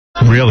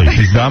Really?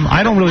 She's dumb?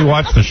 I don't really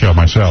watch the show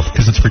myself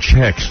because it's for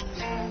chicks.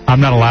 I'm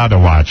not allowed to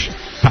watch.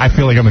 I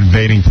feel like I'm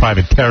invading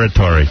private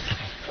territory.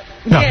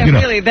 No, yeah,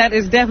 really, that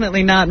is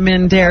definitely not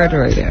men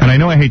territory there. And I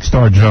know I hate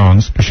Star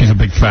Jones because she's a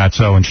big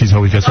fatso and she's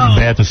always got something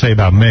bad to say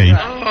about me.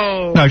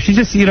 Oh. No, she's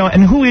just,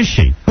 and who is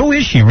she? Who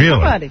is she,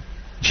 really? Nobody.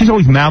 She's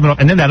always mouthing off.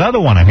 And then that other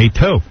one I hate,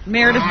 too.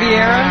 Meredith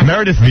Vieira?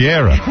 Meredith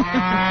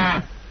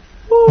Vieira.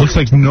 Looks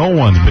like no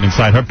one's been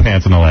inside her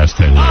pants in the last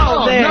 10 years.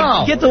 Oh,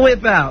 no. Get the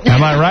whip out.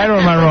 Am I right or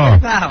am I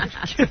wrong?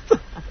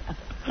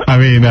 I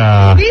mean,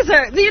 these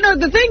are,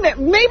 the thing that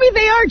maybe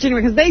they are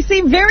genuine because they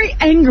seem very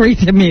angry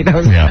to me,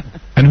 those yeah.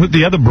 And who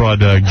the other broad,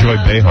 Joy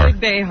Behar. Joy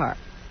Behar.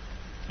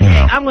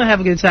 I'm going to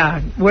have a good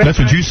time. That's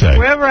what you say.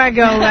 Wherever I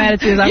go, my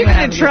attitude is I'm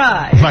going to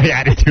try. My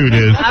attitude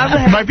is.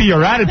 It might be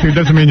your attitude,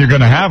 doesn't mean you're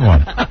going to have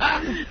one.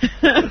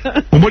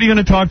 Well, what are you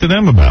going to talk to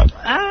them about?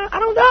 I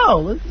don't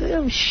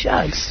know.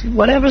 Shucks.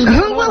 Whatever's going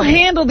on. Who will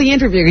handle the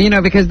interview?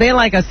 Because they're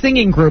like a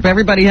singing group.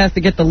 Everybody has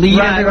to get the lead.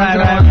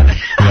 Right.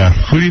 Yeah.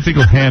 Who do you think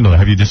will handle it?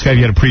 Have you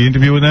had a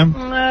pre-interview with them?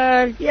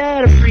 Yeah, I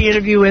had a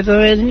pre-interview with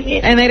them.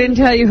 And they didn't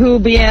tell you who will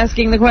be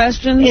asking the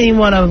questions? Any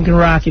one of them can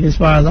rock it as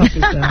far as I'm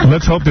concerned. Well,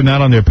 let's hope they're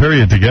not on their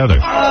period together.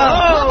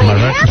 Oh, they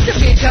have to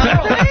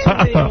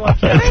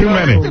be. Too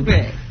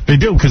many. They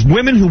do, because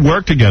women who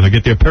work together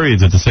get their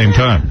periods at the same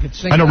time.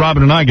 I know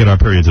Robin and I get our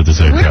periods at the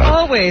same time. We're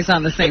always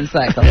on the same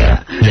cycle.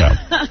 Yeah.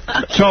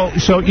 So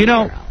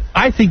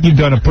I think you've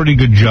done a pretty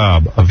good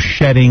job of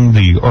shedding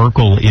the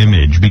Urkel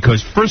image,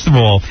 because, first of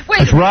all,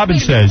 as Robin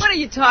says... What are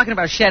you talking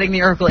about, shedding the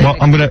Urkel image? Well,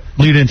 I'm going to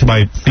lead into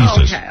my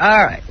thesis. Okay,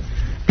 all right.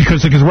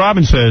 Because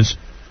Robin says,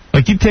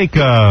 like, you take,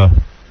 Leave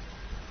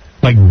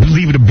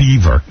It a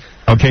Beaver.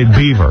 Okay,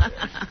 Beaver.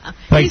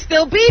 Like, he's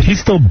still Beaver. He's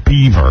still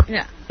Beaver.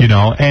 Yeah.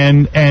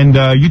 And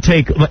you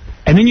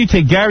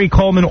take Gary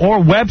Coleman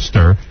or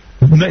Webster.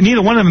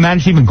 Neither one of them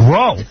managed to even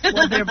grow.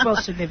 Well, they're both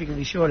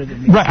significantly shorter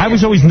than me. Right, I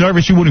was always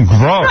nervous you wouldn't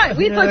grow. Right,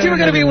 we thought you were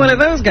going to be one of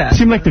those guys. It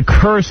seemed like the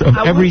curse of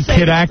every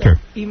kid actor.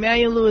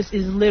 Emmanuel Lewis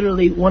is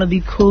literally one of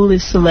the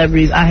coolest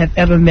celebrities I have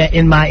ever met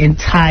in my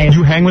entire life.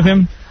 You hang with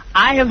him?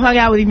 I have hung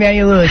out with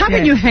Emmanuel Lewis. How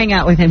can you hang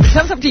out with him?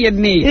 Comes up to your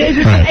knee.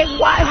 Right. Hey,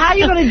 how are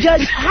you going to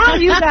judge? How are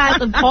you guys,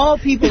 of all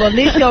people on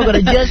this show,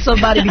 going to judge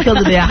somebody because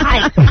of their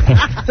height?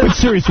 But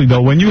seriously,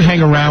 though, when you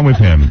hang around with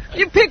him...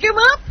 You pick him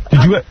up?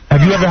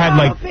 Have you ever had,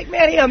 like... Pick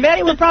Manny up.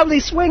 Manny would probably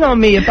swing on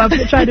me if I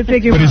tried to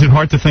pick him up. But is it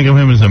hard to think of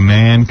him as a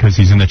man because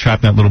he's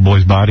trapped in that little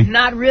boy's body?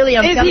 Not really.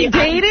 Is he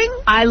dating?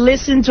 I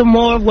listen to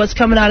more of what's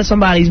coming out of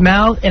somebody's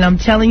mouth, and I'm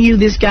telling you,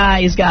 this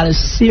guy has got a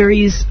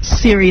serious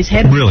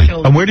head. Really?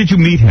 And where did you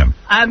meet him?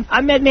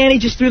 I met Manny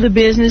just through the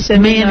business.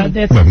 And Manny?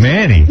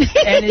 Manny?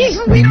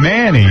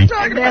 Manny?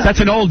 That's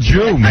an old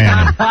Jew,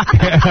 Manny.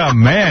 Yeah,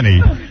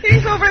 Manny.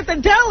 He's over at the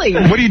deli.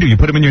 What do? You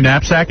put him in your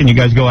knapsack and you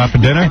guys go out for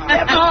dinner?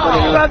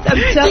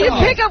 Do you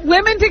pick up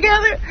women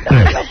together?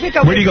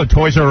 Yeah. Where do you go,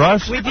 Toys R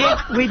Us? We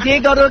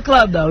did go to a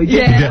club, though.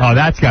 Yeah. Oh,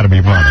 that's got to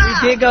be fun.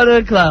 We did go to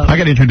a club. I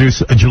got to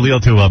introduce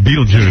Jaleel to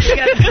Beetlejuice.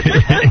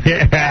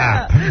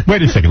 Yeah.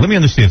 Wait a second. Let me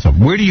understand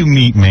something. Where do you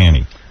meet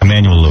Manny?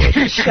 Emmanuel Lewis.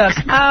 He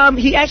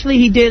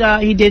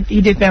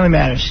did Family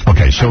Matters.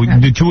 Okay, so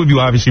the two of you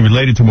obviously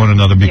related to one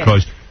another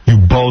because you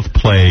both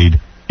played,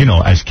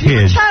 as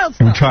kids.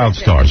 You were child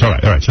stars. All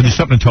right. So there's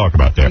something to talk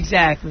about there.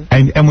 Exactly.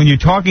 And when you're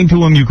talking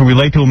to him, you can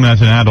relate to him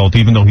as an adult,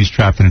 even though he's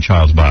trapped in a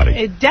child's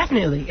body.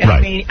 Definitely. Right. I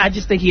mean, I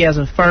just think he has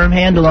a firm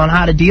handle on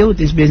how to deal with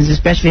this business,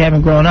 especially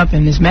having grown up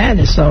in this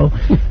madness. So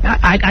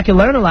I can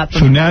learn a lot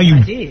from him. So now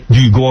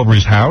do you go over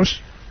his house?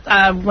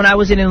 When I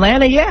was in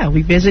Atlanta, yeah,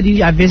 I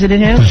visited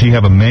him. Does he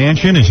have a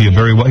mansion? Is he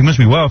he must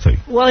be wealthy.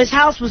 Well, his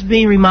house was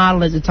being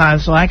remodeled at the time,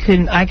 so I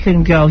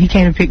couldn't go. He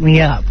came to pick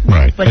me up.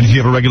 Right. But does he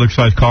have a regular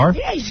sized car?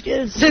 Yeah, he's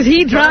good. Does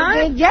he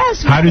drive?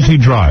 Yes. How does he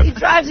drive? He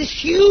drives this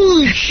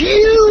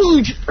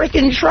huge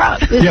freaking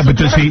truck. Yeah, but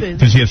does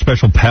he have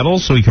special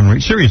pedals so he can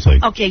seriously?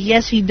 Okay,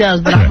 yes he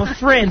does, but I'm a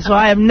friend, so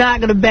I am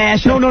not going to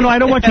bash him. No, I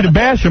don't want you to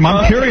bash him.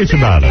 I'm curious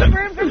about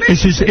it.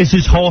 Is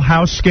his whole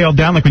house scaled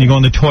down? Like when you go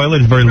in the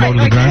toilet, it's very low to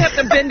the ground? You have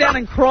to bend down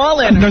and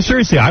crawl in. No,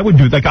 seriously, I would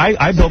do it. Like,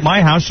 I built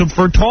my house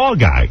for a tall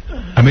guy.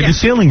 I made the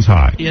ceilings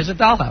high. He has a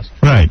dollhouse.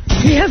 Right.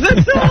 He has a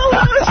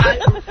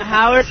dollhouse.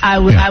 Howard,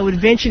 I would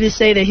venture to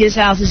say that his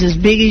house is as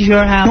big as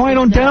your house. No, I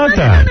don't doubt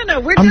that. No.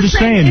 We're I'm just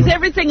saying. Is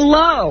everything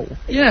low?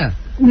 Yeah.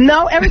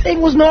 No,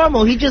 everything was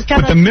normal. He just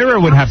kind of... But the mirror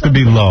would have to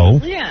be low.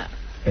 Yeah.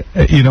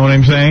 You know what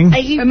I'm saying?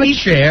 And the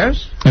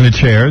chairs. And the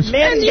chairs.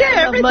 Man,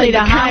 enough money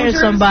to hire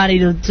somebody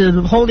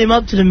to hold him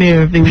up to the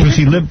mirror.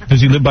 If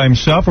does he live by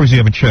himself, or does he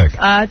have a chick?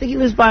 I think he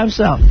lives by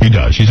himself. He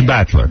does. He's a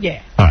bachelor.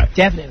 Yeah. All right.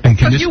 Definitely.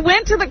 And you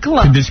went to the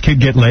club. Can this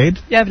kid get laid?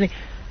 Definitely.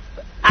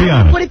 Be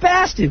I honest. wouldn't put it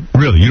past him.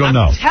 Really? You don't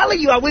know? I'm telling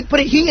you, I wouldn't put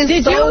it. He is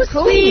Did so you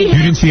cool. see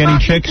You didn't see any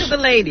talking chicks? to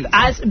the ladies?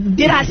 I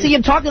see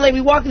him talking like we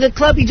walk in the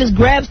club. He just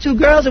grabs 2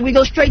 girls and we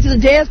go straight to the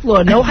dance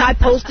floor. No high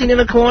posting in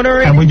the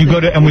corner. And when you go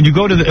to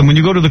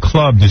the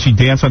club, does he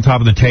dance on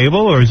top of the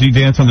table or does he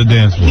dance on the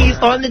dance floor? He's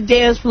on the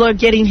dance floor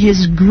getting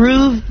his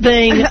groove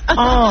thing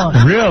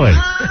on. Really?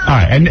 All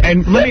right.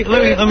 And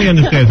let me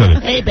understand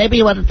something. Hey, baby,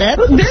 you want to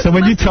dance? So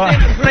when you talk,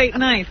 Great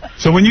night.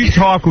 so when you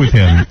talk with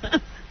him,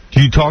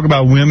 do you talk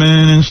about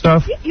women and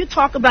stuff? You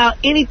talk about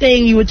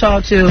anything you would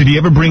talk to. Did he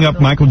ever bring up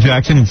Michael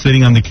Jackson and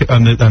sitting on the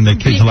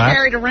kid's lap?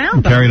 Carried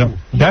around. Carried up.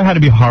 That had to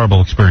be a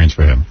horrible experience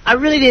for him. I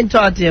really didn't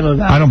talk to him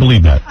about I don't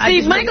believe that.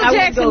 See, Michael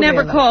Jackson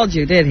never called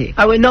you, did he?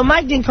 No,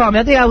 Mike didn't call me.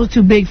 I think I was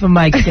too big for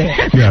Mike's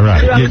dance. Yeah,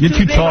 right. I was You're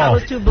too big, I tall.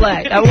 was too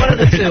black. I wanted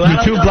the two.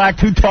 You're too black,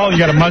 too tall. You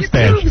got a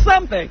mustache. Do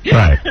something.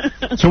 Right.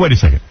 So wait a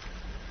second.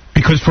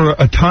 Because for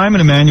a time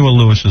in Emmanuel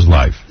Lewis's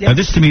life, now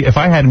this to me, if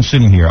I had him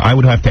sitting here, I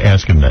would have to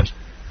ask him this.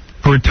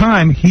 For a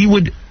time, he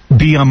would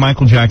be on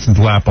Michael Jackson's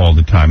lap all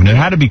the time, and it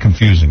had to be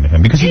confusing to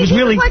him because he was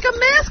really like a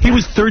mascot. he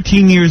was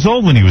 13 years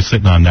old when he was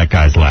sitting on that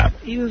guy's lap.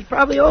 He was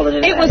probably older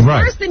than It that. was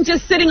worse than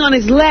just sitting on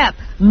his lap.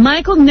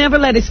 Michael never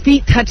let his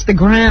feet touch the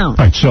ground.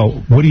 All right,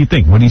 so what do you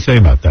think? What do you say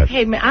about that?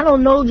 Hey, man, I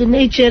don't know the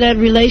nature of that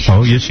relationship.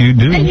 Oh, yes, you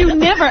do. And you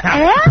never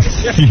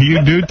asked?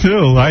 You do,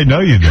 too. I know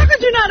you do. How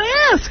could you not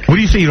ask? What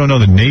do you say you don't know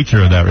the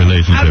nature of that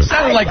relationship?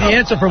 Sounded like the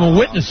answer from a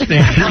witness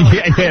stand.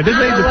 yeah, this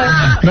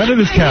ain't, none of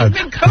this counts.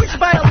 He's been coached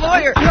by a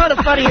lawyer. You know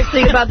the funniest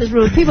thing about this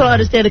room? People don't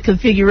understand the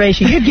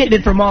configuration. You're getting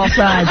it from all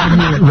sides from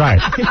here.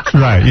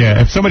 Right,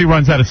 yeah. If somebody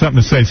runs out of something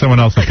to say, someone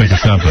else will think of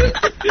something.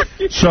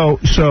 So,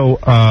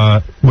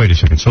 wait a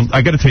second. So,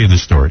 I got to tell you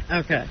this story.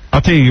 Okay.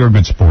 I'll tell you you're a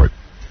good sport.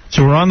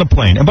 So, we're on the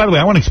plane. And by the way,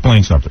 I want to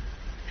explain something.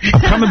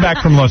 I'm coming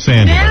back from Los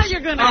Angeles. Now you're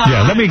going to...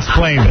 Yeah, let me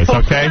explain this,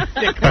 okay?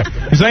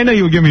 Because I know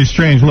you were giving me a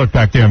strange look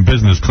back there in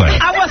business class.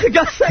 I wasn't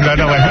going to say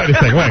No, wait a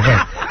second. Wait.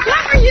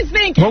 What were you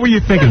thinking? What were you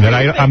thinking? That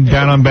I'm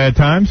down on bad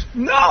times?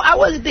 No, I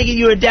wasn't thinking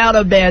you were down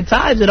on bad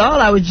times at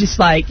all. I was just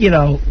like,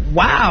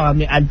 wow. I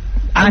mean,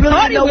 I really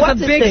thought he didn't know was what a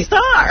to big think.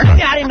 star.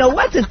 Yeah, I didn't know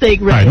what to think,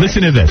 really. All right,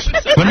 listen to this.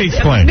 Let me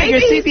explain. Your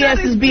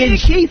CBS is being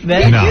cheap,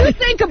 man. Did No. you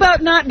think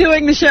about not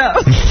doing the show?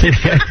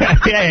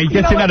 Yeah, he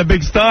gets not a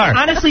big star.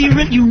 Honestly,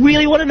 you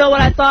really want to know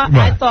what I thought?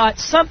 Right. I thought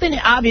something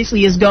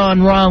obviously has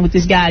gone wrong with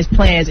this guy's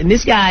plans, and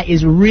this guy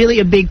is really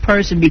a big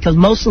person because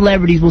most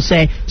celebrities will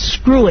say,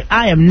 screw it,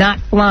 I am not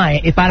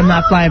flying if I'm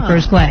not flying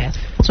first class.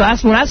 So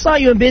when I saw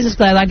you in business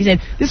class, like I said,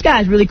 this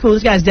guy's really cool.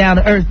 This guy's down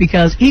to earth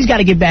because he's got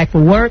to get back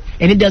for work,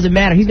 and it doesn't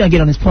matter. He's going to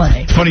get on his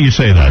plane. It's funny you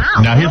say that.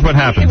 Wow, Now, here's what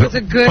happened. it was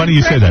a good funny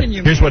you say that. impression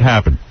you Here's made. what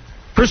happened.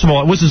 First of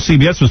all, it wasn't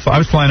CBS. I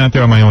was flying out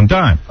there on my own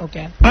dime.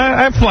 Okay.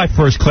 I fly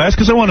first class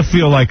because I want to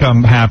feel like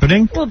I'm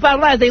happening. Well, bottom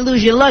line is they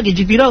lose your luggage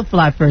if you don't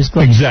fly first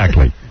class.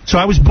 Exactly. So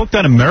I was booked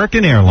on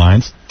American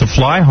Airlines to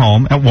fly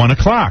home at 1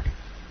 o'clock.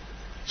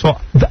 So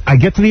I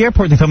get to the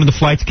airport. They tell me the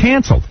flight's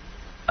canceled.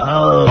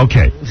 Oh.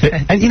 Okay.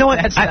 And you know what?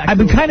 I've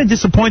been kind of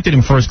disappointed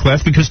in first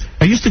class because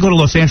I used to go to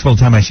Los Angeles all the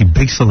time. I see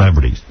big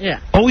celebrities.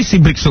 Yeah. Always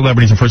see big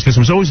celebrities in first class. I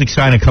was always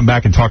excited to come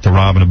back and talk to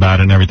Robin about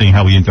it and everything,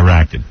 how we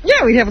interacted.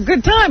 Yeah, we'd have a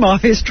good time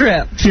off his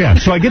trip. Yeah.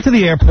 So I get to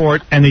the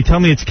airport and they tell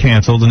me it's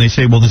canceled and they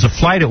say, well, there's a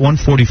flight at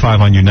 1:45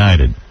 on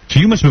United. So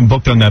you must have been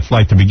booked on that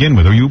flight to begin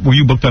with, or were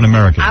you booked on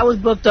American? I was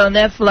booked on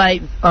that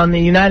flight, on the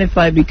United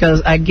flight,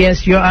 because I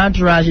guess your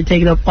entourage had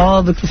taken up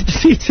all the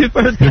seats in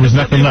first class. There was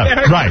nothing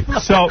left. Right.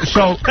 So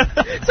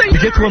you we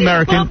get to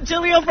American.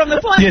 Jaleel from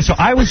the plane. Yeah,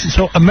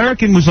 so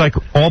American was like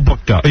all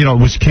booked up. It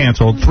was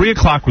canceled. 3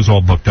 o'clock was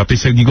all booked up. They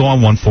said you go on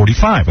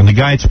 1:45, and the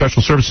guy at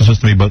Special Services says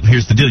to me, but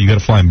here's the deal: you got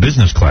to fly in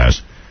business class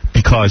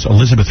because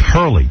Elizabeth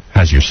Hurley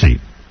has your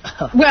seat.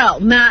 Well,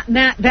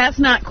 that's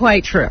not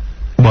quite true.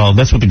 Well,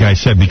 that's what the guy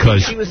said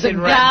because The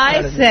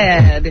guy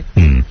said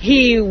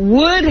he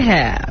would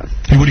have.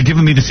 he would have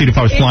given me the seat if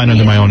I was flying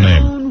under my own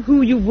name. Known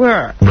who you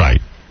were.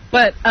 Right.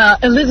 But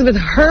Elizabeth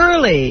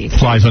Hurley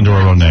Flies under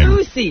her own name.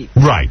 2 seats.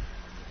 Right.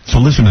 So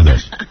listen to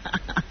this.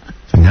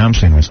 So now I'm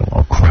saying to myself,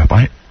 oh, crap.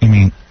 You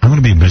mean I'm going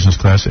to be in business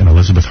class and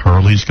Elizabeth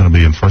Hurley's going to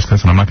be in first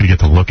class and I'm not going to get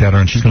to look at her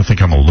and she's going to think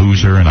I'm a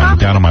loser and I'm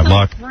down on my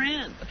luck?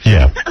 Friend.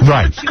 Yeah,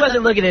 right. She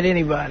wasn't looking at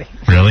anybody.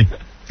 Really?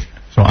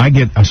 So I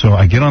get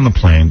on the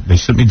plane. They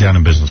sit me down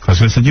in business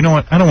class. I said, you know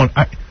what?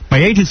 My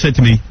agent said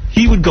to me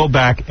he would go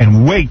back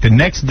and wait the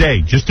next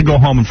day just to go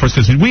home in first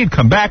class. We had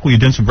come back. We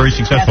had done some very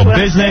successful That's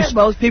what business. I said.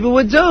 Most people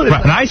would do it.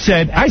 Right. And I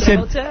said,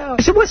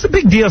 what's the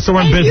big deal? So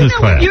we're in business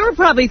class. You were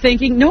probably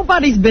thinking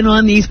nobody's been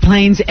on these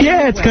planes anyway.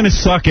 Yeah, it's going to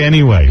suck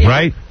anyway,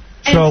 right?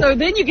 And so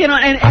then you get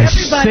on, and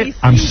everybody.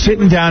 I'm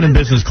sitting down in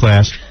business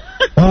class.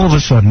 All of a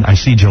sudden, I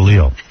see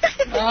Jaleel,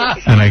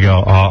 and I go,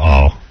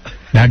 uh-oh.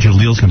 Now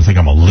Jaleel's going to think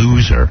I'm a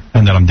loser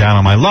and that I'm down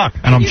on my luck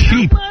and I'm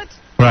cheap. What?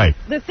 Right.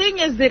 The thing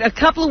is that a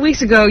couple of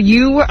weeks ago,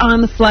 you were on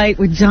the flight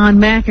with John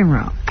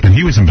McEnroe. And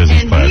he was in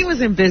business class. And he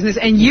was in business,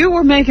 and you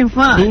were making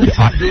fun.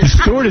 The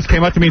stewardess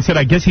came up to me and said,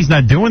 I guess he's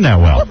not doing that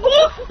well.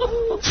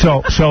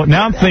 So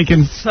now I'm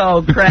thinking,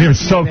 so crazy. You're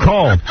so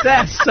cold.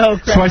 That's so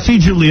crazy. So I see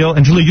Jaleel,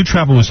 and Jaleel, you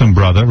travel with some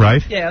brother,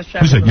 right? Yeah, I was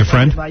traveling Who's that, your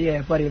friend?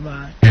 Yeah, buddy of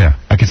mine. Yeah,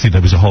 I can see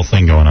there was a whole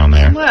thing going on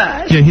there.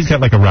 What? Yeah, he's got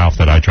like a Ralph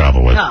that I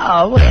travel with.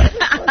 Oh, Yeah.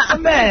 what's the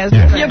man?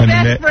 Yeah. Your And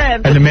best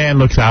friend. And the man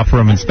looks out for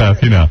him and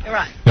stuff, you know.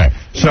 Right.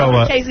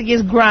 So, in case it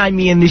gets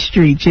grimy in the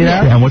streets, you know?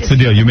 and what's the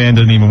deal? Your man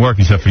doesn't even work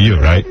except for you,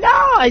 right?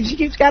 No,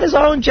 he's got his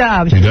own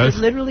job. He He's does?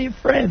 literally a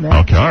friend, man.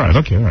 Okay, all right.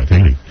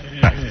 Thank you.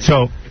 All right.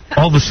 So,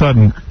 all of a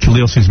sudden,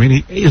 Jaleel sees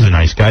me. He's a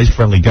nice guy. He's a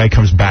friendly guy.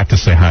 Comes back to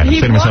say hi. And I'm He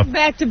saying to myself, walked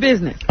back to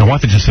business. I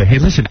want to just say, hey,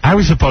 listen, I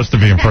was supposed to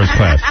be in first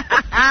class.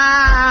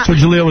 So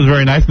Jaleel was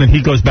very nice, and then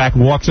he goes back,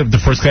 walks up to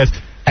first class,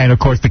 and, of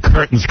course, the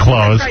curtain's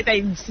closed. That's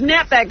right, they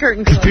snapped that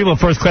curtain Because closed. people in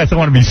first class don't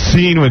want to be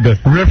seen with the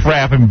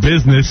riffraff in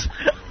business.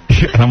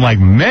 And I'm like,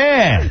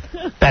 man,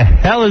 the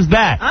hell is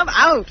that? I'm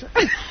out.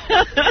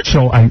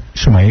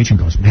 So my agent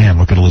goes, man,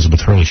 look at Elizabeth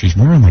Hurley. She's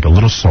wearing like a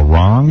little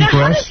sarong Now, how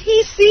dress. does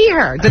he see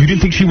her? You didn't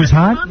think she was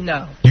hot?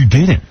 No, You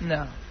didn't.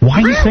 no,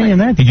 Why are you saying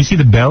that? Did you see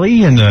the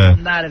belly and the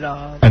not at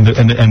all. and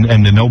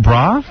the no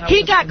bra?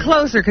 He got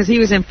closer because he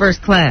was in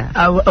first class.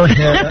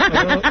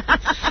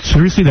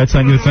 Seriously, that's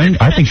not your thing?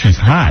 I think she's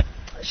hot.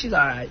 She's all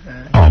right,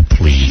 man. Oh,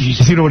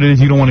 please. You know what it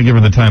is? You don't want to give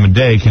her the time of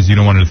day because you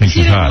don't want her to think She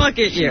she's didn't hot. look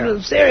at She you.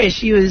 was serious.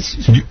 She was,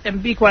 and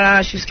to be quite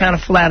honest, she's kind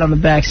of flat on the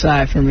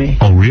backside for me.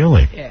 Oh,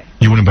 really? Yeah.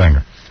 You wouldn't bang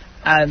her?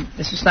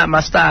 This is not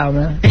my style,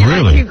 man.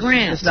 Really? Hugh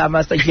Grant. It's not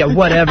my style. Yeah,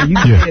 whatever. You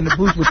can Yeah. get in the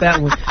booth with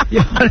that one.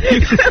 Yeah.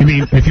 You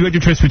mean, if you had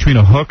your choice between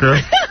a hooker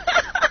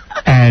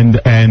and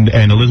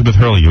Elizabeth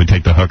Hurley, you would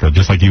take the hooker,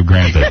 just like you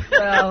granted.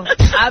 Well,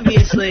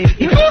 obviously, if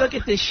you look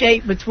at the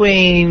shape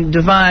between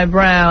Divine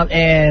Brown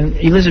and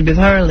Elizabeth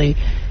Hurley,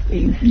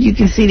 you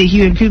can see that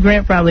Hugh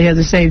Grant probably has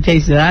the same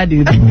taste that I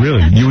do.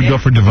 Really? You would go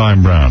for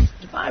Divine Brown?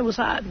 Divine was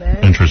hot,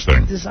 man.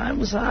 Interesting. Design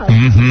was hot.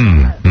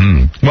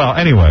 Well,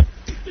 anyway,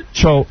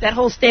 so... That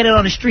whole standing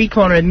on the street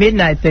corner at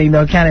midnight thing,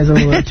 though, kind of is a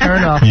little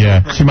turn off.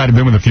 Yeah, she might have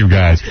been with a few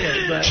guys.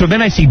 but- So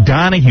then I see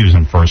Donahue's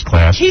in first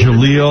class.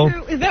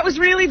 Jaleel. That was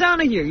really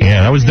Donahue.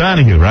 Yeah, that was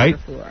Donahue, right?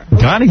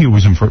 Donahue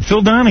was in first.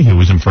 Phil Donahue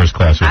was in first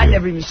class with I you.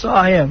 never even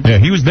saw him. Yeah,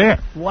 he was there.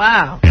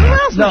 Wow. Yeah. Who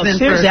else No, was in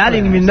seriously, first I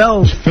didn't class? even know.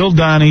 It was Phil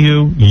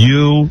Donahue,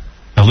 you,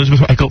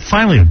 Elizabeth. I go,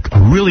 finally, a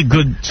really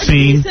good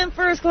scene. He's in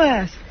first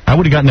class. I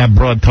would have gotten that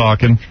broad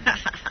talking.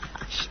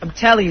 I'm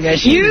telling you, man.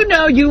 You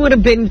know you would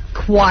have been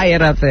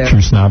quiet up there.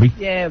 True snobby.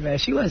 Yeah, man.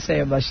 She wasn't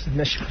saying much.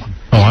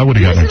 Oh, I would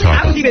have gotten her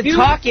I was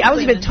talking.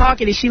 even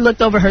talking, and she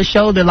looked over her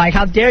shoulder like,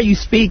 "How dare you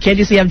speak? Can't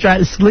you see I'm trying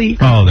to sleep?"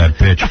 Oh, that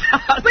bitch.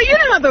 But you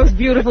know how those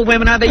beautiful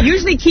women are. They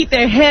usually keep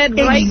their head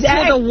right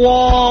to the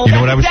wall. You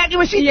know what I was? Exactly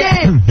what she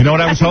Yeah. did. You know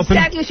what I was That's hoping?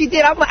 exactly what she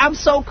did. I'm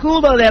so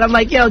cool on that. I'm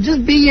like, yo,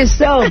 just be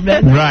yourself,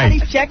 man. Right.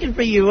 Nobody's checking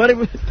for you.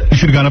 Whatever. You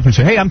should have gone up and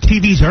said, "Hey, I'm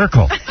TV's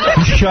Urkel.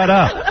 You shut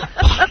up."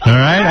 All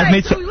right, I've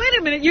made So some. wait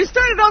a minute. You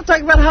started off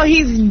talking about how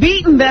he's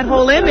beaten that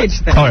whole image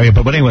thing. Oh, yeah,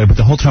 but anyway, but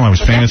the whole time I was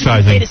Say to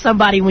fantasizing.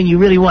 somebody when you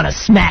really want to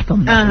smack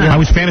them. I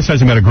was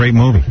fantasizing about a great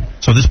movie.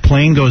 So this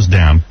plane goes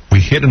down. We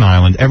hit an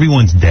island.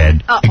 Everyone's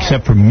dead Uh-oh.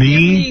 except for You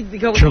me, need to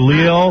go with the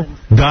Jaleel,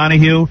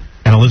 Donahue,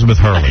 and Elizabeth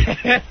Hurley.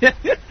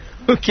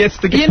 Who gets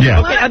the You know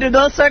Yeah. what? Under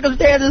those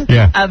circumstances,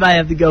 Yeah. I might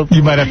have to go for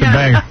You might have to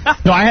bang.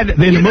 No, I had in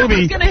the You know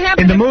movie. what's gonna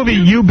happen In the if movie,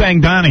 you- you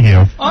bang Donahue,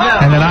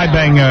 and then I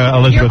bang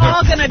Elizabeth. You're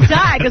all Hurley. going to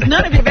die because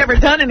none of you have ever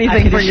done I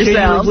anything can for assure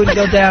yourselves. You it wouldn't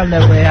go down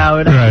that way,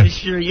 Howard. I Right. can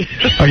assure you.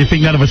 Oh, you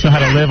think none of us know how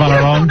to live on our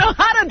You own? don't know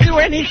how to do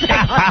anything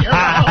on your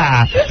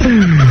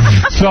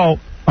own. So,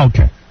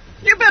 okay.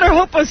 You better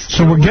hope us.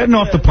 So we're getting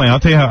off the plane. I'll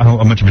tell you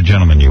how much of a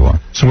gentleman you are.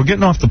 So we're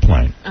getting off the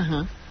plane,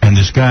 and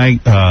this guy,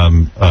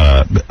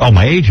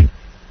 my agent,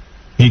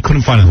 he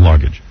couldn't find his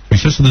luggage. He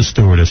says to the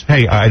stewardess,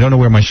 "Hey, I don't know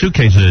where my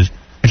suitcase is."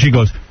 And she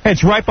goes, "Hey,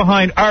 it's right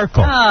behind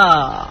Urkel."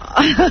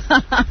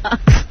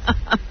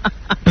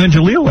 And then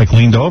Jaleel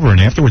leaned over and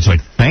afterwards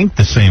thanked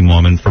the same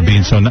woman for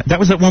being so nice. That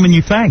was that woman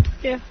you thanked.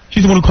 Yeah.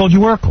 She's the one who called you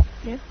Urkel.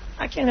 Yeah.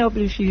 I can't help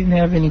it if she didn't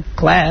have any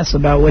class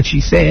about what she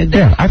said.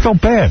 Yeah, I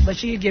felt bad. But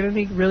she had given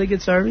me really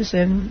good service,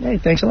 and hey,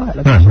 thanks a lot.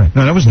 Right.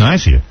 No, that was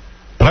nice of you.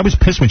 But I was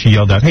pissed when she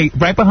yelled out, "Hey,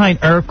 right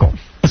behind Urkel."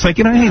 It's like,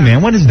 hey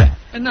man, what is that?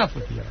 Enough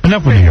with you.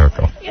 Enough with the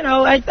Urkel. You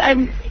know,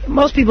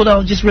 most people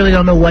really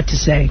don't know what to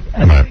say.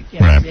 Right.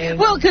 Yeah.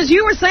 Well, because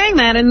you were saying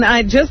that,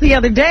 and just the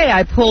other day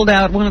I pulled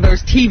out one of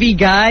those TV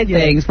guide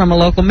things from a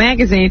local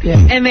magazine,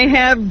 and they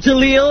have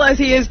Jaleel as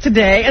he is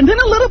today, and then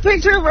a little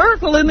picture of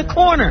Urkel in the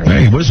corner.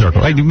 Hey, what is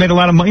Urkel? Hey, you made a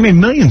lot of money. You made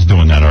millions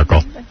doing that,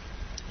 Urkel.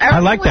 Urkel I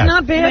like was that.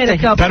 not bad.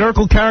 That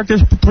Urkel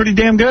character's pretty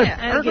damn good.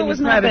 I Urkel was was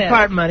not private bad.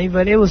 part money,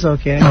 but it was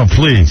okay. Oh,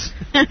 please.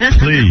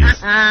 Please.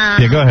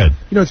 Yeah, go ahead.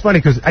 You know, it's funny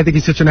because I think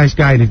he's such a nice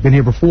guy and he's been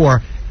here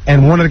before.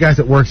 And one of the guys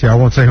that works here, I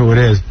won't say who it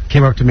is,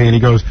 came up to me and he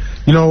goes,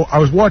 "You know, I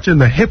was watching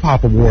the Hip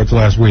Hop Awards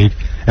last week,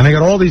 and they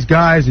got all these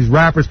guys, these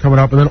rappers coming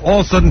up, and then all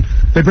of a sudden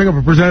they bring up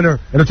a presenter,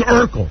 and it's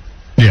Urkel."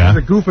 Yeah.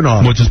 They're goofing on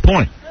him. What's his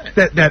point?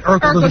 That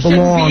Urkel doesn't shouldn't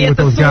belong be at with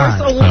the those Source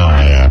guys. Award. Oh,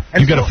 yeah.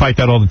 And You got to so- fight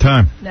that all the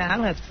time. Nah, I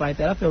don't have to fight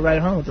that. I feel right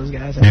at home with those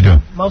guys. You do?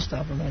 Most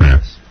of them. I Yeah.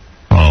 guess.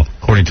 Well,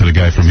 according to the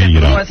guy from me, you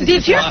don't. Did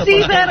you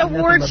see that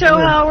award show,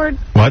 Howard?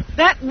 What?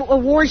 That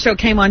award show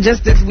came on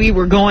just as we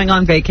were going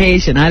on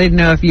vacation. I didn't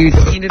know if you'd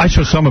seen it. I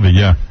saw some of it,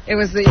 yeah. It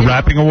was The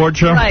rapping award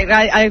show? Right.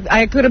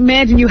 I could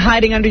imagine you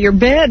hiding under your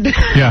bed.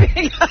 Yeah.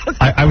 Because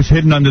I was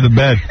hidden under the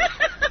bed.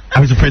 I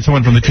was afraid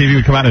someone from the TV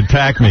would come out and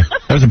attack me.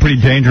 That was a pretty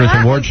dangerous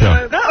award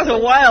show. That was a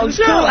wild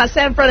show. I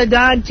sat in front of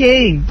Don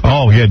King.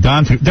 Oh, yeah,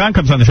 Don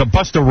comes on the show.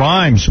 Busta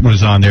Rhymes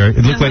was on there.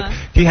 It looked like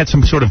he had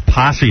some sort of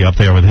posse up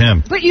there with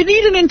him. But you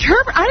need an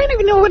interpreter. I didn't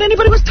even know what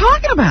anybody was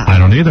talking about. I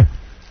don't either.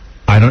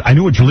 I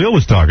knew what Jaleel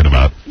was talking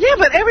about. Yeah,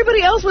 but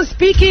everybody else was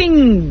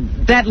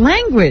speaking that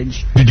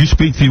language. Did you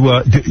speak to,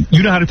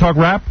 you know how to talk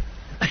rap?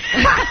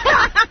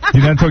 You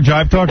know how to talk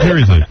jive talk?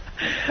 Seriously.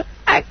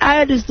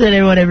 I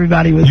understood what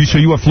everybody was. So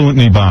you are fluent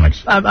in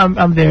Ebonics?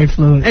 I'm very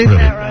fluent. Is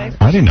that right?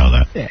 I didn't know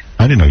that. Yeah.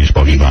 I didn't know you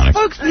spoke Ebonics.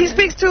 Folks, he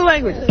speaks 2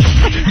 languages.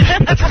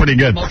 That's pretty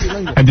good.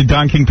 And did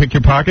Don King pick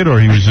your pocket, or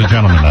he was a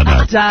gentleman that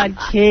night? Don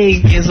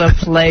King is a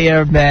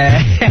player,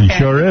 man. He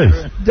sure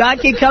is. Don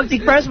King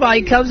first of all,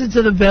 he comes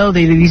into the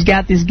building, and he's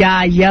got this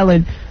guy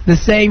yelling the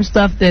same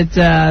stuff that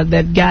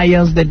that guy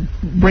yells that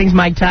brings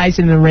Mike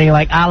Tyson in the ring,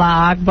 like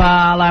Allah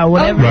Akbar, Allah,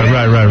 whatever.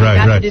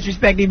 Right. Not to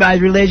disrespect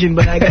anybody's religion,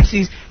 but I guess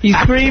he's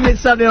screaming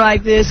something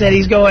like this, and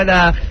he's going,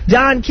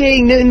 Don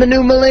King in the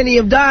new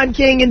millennium, Don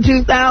King in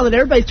 2000.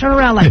 Everybody's turning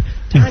around like,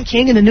 Don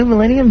King in the new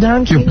millennium,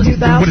 Don King in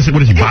 2000. What is he,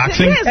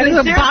 boxing? Yes, it was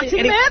a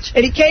boxing match?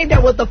 And he came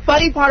there with the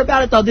funny part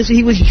about it, though,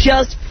 he was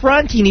just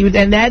fronting.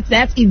 And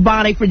that's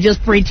Ebonic for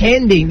just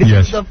pretending.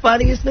 This is the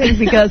funniest thing,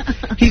 because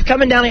he's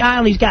coming down the aisle,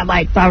 and he's got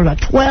like probably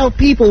about 12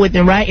 people with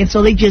him, right? And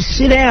so they just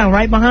sit down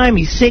right behind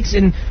me, 6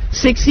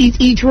 seats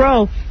each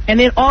row. And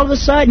then all of a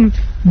sudden,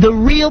 the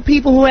real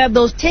people who have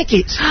those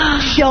tickets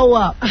show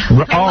up.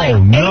 Oh, like,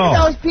 no. 8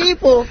 of those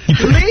people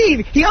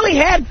leave. He only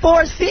had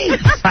 4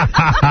 seats.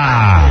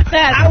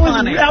 That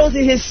was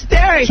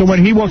hysterical. So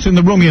when he walks in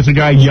the room, he has a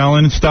guy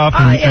yelling and stuff.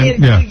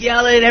 And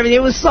yelling and everything.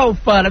 It was so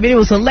fun. I mean, it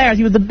was hilarious.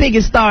 He was the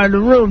biggest star in the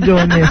room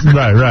doing this.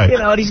 Right. You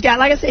know, and he's got,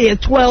 like I said, he has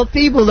 12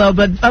 people, though,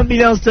 but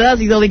unbeknownst to us,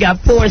 he's only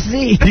got 4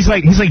 seats. He's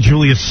like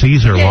Julius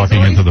Caesar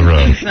walking into the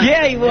room.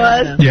 Yeah, he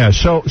was. Yeah,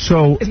 so...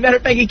 As a matter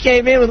of fact, he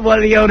came in with one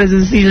of the owners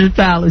in Caesar's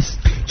Palace.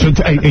 So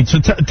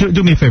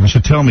do me a favor.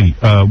 So tell me,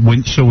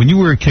 when you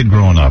were a kid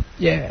growing up...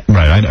 Yeah.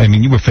 Right, I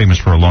mean, you were famous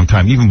for a long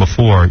time, even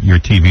before your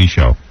TV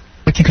show.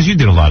 Because you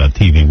did a lot of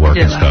TV work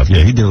and stuff.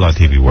 Yeah, he did a lot of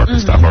TV work and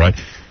stuff, all right?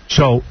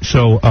 So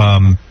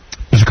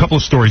there's a couple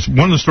of stories.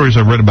 One of the stories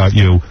I read about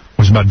you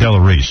was about Della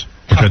Reese,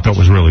 which I thought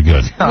was really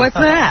good. What's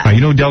that?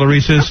 You know who Della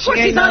Reese is? Of course,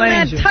 she's on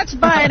that Touched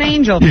by an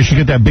Angel. Yeah, she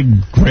got that big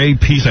gray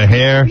piece of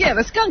hair. Yeah,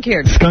 the skunk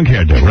hair. Skunk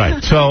hair,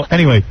 right. So,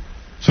 anyway...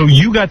 So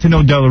you got to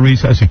know Della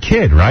Reese as a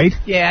kid, right?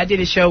 Yeah, I did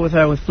a show with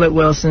her with Flip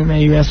Wilson.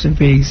 May you rest in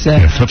peace.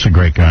 Yeah, Flip's a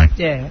great guy.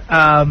 Yeah.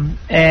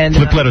 And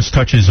Flip let us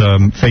touch his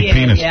fake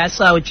penis. Yeah, I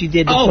saw what you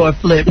did before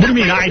Flip. What do you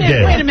mean I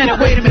did? Wait a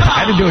minute.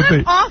 I didn't do a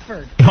thing.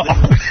 Offered.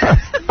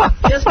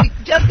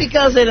 just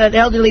because an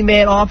elderly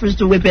man offers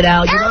to whip it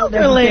out, you don't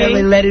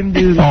necessarily let him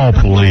do Oh,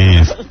 that.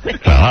 please.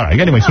 Well, all right.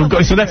 Anyway, so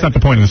that's not the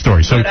point of the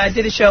story. So but I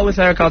did a show with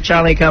her called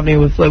Charlie Company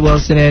with Flip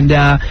Wilson, and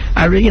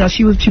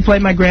she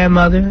played my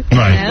grandmother.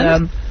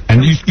 Right.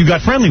 And you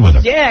got friendly with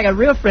her? Yeah, I got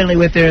real friendly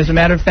with her. As a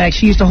matter of fact,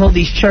 she used to hold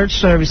these church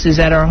services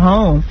at her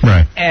home.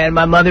 Right. And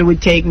my mother would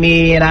take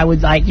me, and I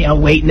would,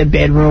 wait in the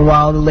bedroom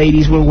while the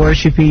ladies were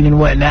worshiping and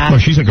whatnot. Well,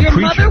 she's like a preacher.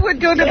 Your mother would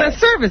go to the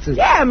services.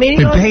 Yeah, I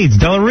mean... Hey, it's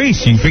Della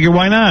Reese. You figure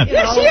why not?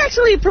 Yeah, she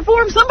actually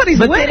performed somebody's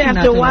wedding. But then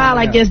after a while,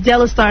 I guess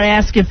Della started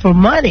asking for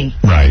money.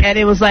 Right. And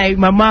it was like,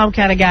 my mom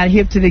kind of got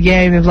hip to the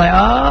game. It was like,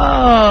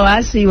 oh,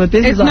 I see what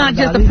this is all about. It's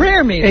not just a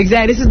prayer meeting.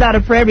 Exactly. This is not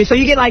a prayer meeting. So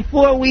you get like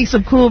 4 weeks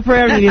of cool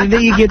prayer meeting, and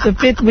then you get the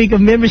 5th week of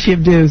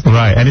membership dues.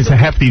 Right, and it's a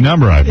hefty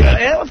number, I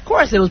bet. Yeah, of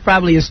course, it was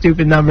probably a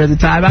stupid number at the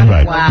time.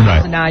 I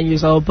was 9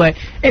 years old. But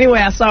anyway,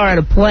 I saw her at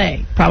a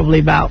play probably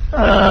about,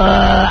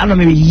 I don't know,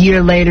 maybe a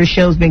year later.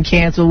 Show's been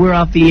canceled. We're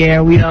off the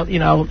air. We don't,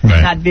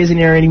 not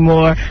visiting her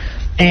anymore.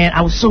 And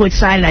I was so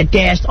excited, I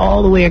dashed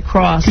all the way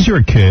across. Because you're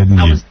a kid. And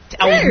I was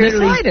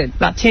literally excited.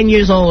 About 10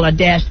 years old. I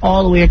dashed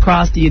all the way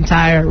across the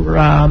entire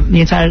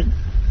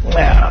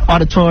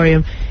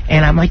auditorium.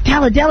 And I'm like,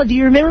 Della, do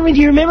you remember me? Do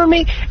you remember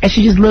me? And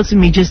she just looks at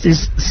me just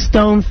as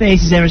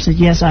stone-faced as ever, says,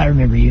 yes, I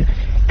remember you.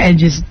 And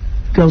just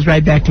goes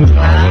right back to me.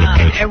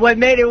 And what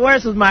made it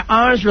worse was my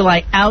arms were,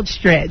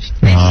 outstretched.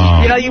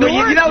 Oh. You know when you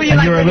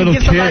you're a little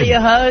give somebody a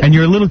hug? And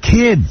you're a little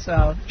kid.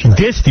 So she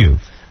dissed you.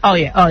 Oh,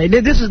 yeah.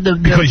 This is the...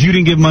 Because you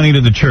didn't give money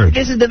to the church.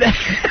 This is the...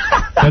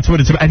 That's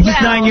what it's about. And he's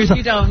 9 years old.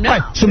 You don't know.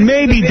 Right. So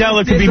maybe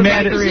Della could be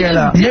mad at...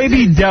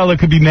 Maybe Della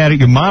could be mad at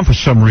your mom for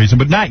some reason,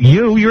 but not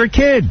you. You're a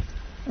kid.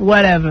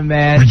 Whatever,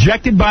 man.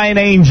 Rejected by an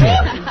angel.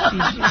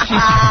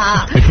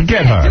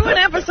 Forget her. Do an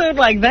episode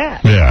like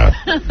that. Yeah.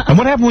 And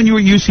what happened when you were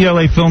at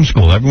UCLA Film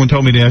School? Everyone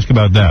told me to ask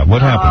about that.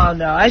 What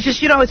happened? Oh, no. It's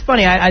just, it's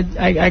funny.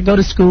 I go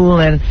to school,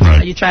 and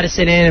you try to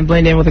sit in and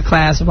blend in with a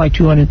class of like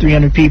 200,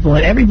 300 people.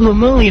 And every blue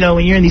moon,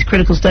 when you're in these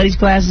critical studies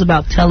classes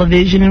about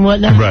television and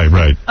whatnot.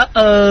 Right.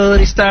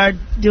 They start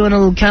doing a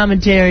little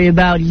commentary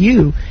about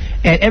you.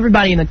 And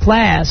everybody in the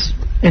class,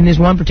 in this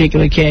one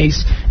particular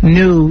case,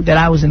 knew that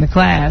I was in the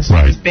class.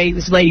 Right.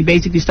 This lady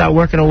basically started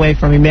working away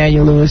from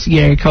Emmanuel Lewis,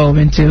 Gary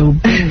Coleman, to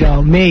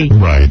bingo, me.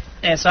 Right.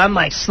 And so I'm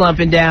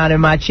slumping down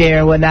in my chair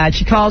and whatnot.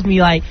 She calls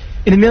me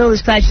in the middle of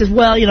this class, she says,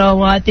 well,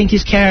 I think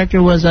his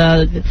character was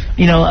a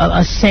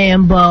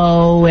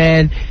Sambo,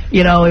 and,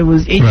 it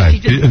was, she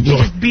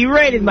just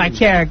berated my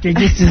character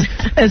just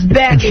as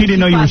bad. And she didn't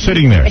know you were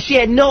sitting there. And she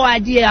had no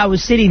idea I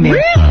was sitting there.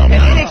 Really? And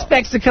then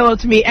expects to come up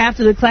to me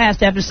after the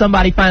class, after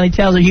somebody finally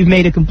tells her you've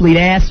made a complete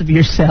ass of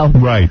yourself.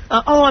 Right.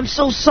 Oh, I'm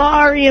so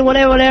sorry, and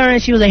whatever.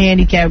 And she was a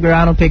handicapped girl.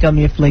 I don't pick up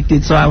the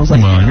afflicted, so I was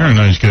like, well, you're a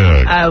nice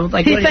guy. I was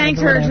like, he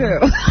thanked her, too.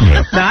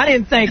 Yeah. No, I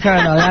didn't thank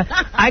her, though.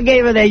 I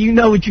gave her that you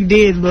know what you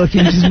did look,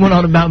 and just went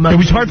on about my... It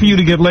was hard for you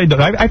to get laid.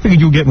 I figured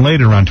you were getting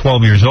laid around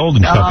 12 years old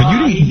and stuff. But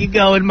you didn't. You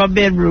go in my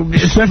bedroom.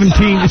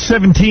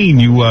 17,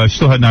 you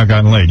still had not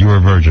gotten laid. You were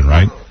a virgin,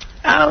 right?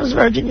 I was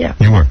virgin, yeah.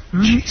 You were?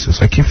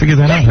 Jesus, I can't figure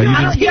that out.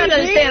 You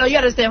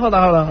understand. Hold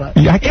on.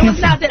 Yeah, it was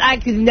not that I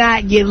could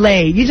not get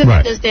laid. You just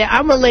understand.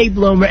 I'm a late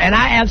bloomer, and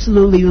I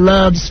absolutely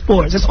loved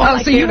sports. That's all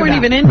I so you weren't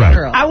even into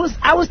girls.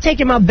 I was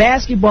taking my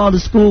basketball to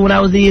school when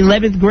I was in the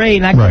 11th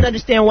grade, and I couldn't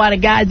understand why the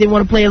guys didn't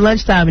want to play at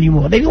lunchtime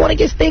anymore. They didn't want to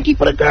get stinky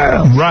for the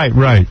girls.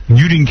 Right.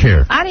 You didn't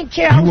care. I didn't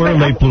care. You were a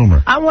late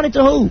bloomer. I wanted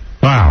to hoop.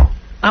 Wow.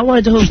 I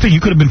wanted to hoop.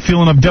 You could have been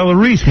feeling up Della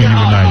Reese when you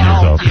were 9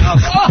 years old.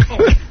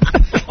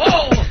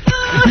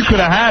 You could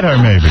have had her,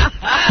 maybe.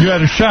 You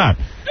had a shot.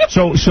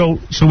 So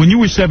when you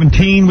were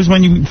 17 was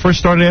when you first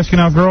started asking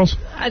out girls?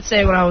 I'd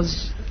say when I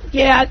was...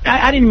 Yeah,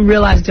 I didn't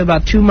realize until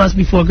about 2 months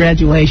before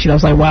graduation. I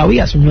was like, wow, we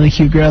got some really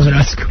cute girls in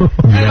our school.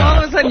 Yeah. And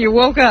all of a sudden you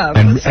woke up.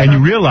 And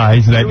you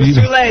realized that... It was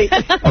too late.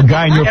 A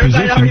guy in your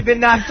position... Everybody already been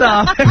knocked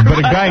off. But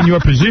a guy in your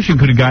position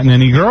could have gotten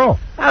any girl.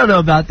 I don't know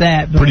about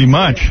that. But pretty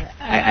much.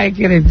 I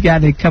could have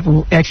gotten a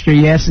couple extra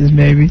yeses,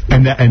 maybe.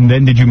 And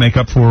then did you make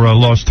up for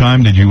lost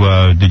time? Did you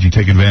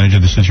take advantage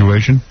of the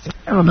situation?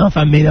 I don't know if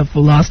I made up for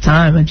lost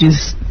time. I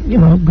just,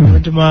 grew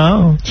into my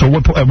own. So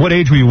at what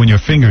age were you when your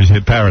fingers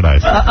hit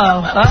paradise?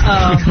 What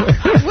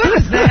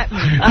does that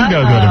mean? You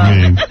know what I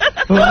mean.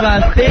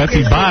 That's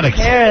ebonics.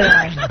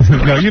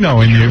 No, you know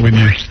when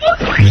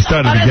you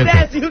started to get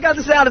that. Who got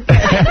the sound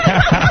effect?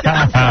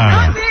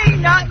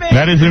 Not me.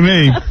 That isn't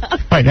me.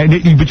 Right,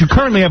 but you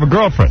currently have a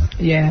girlfriend.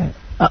 Yeah.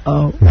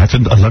 Uh-oh. That's a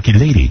lucky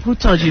lady. Who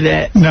told you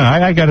that? No,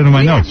 I got it in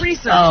my notes.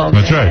 Researchers. Oh,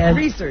 that's right.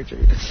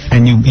 Researchers.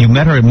 And you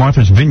met her at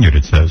Martha's Vineyard,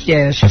 it says.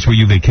 Yeah. That's where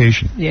you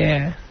vacation.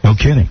 Yeah. No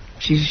kidding.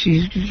 She's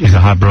a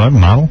hot broad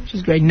model?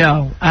 She's great.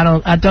 No, I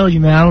don't. I told you,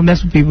 man, I don't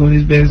mess with people in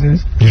this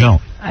business. You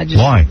don't?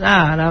 Why?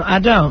 Nah, I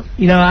don't.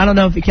 I don't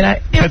know if you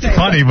can. That's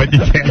funny, but you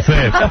can't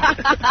say it.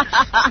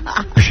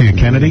 Is she a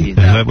Kennedy? Is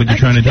that what you're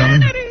trying to tell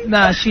me?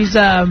 Nah, she's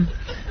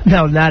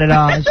no, not at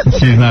all.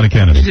 She's not a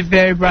Kennedy. She's a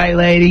very bright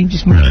lady,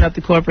 just moving up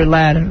the corporate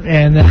ladder.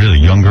 And really,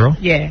 young girl?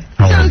 Yeah.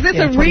 So is this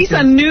a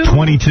recent new?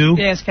 22?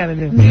 Yeah, it's kind of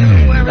new.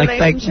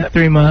 Like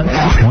 3 months.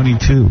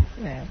 22.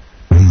 Yeah.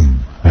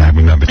 I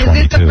remember 22.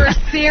 Is this the first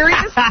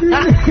serious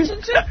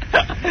relationship?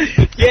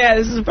 Yeah,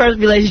 this is the first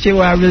relationship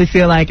where I really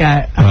feel like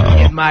I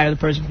really admire the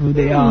person for who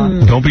they are.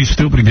 Don't be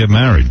stupid and get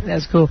married.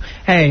 That's cool.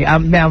 Hey,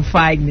 I'm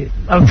fighting it.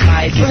 I'm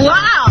fighting it.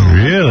 Wow.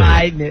 Really? I'm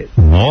fighting it.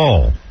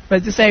 Whoa. But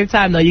at the same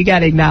time, though, you got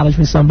to acknowledge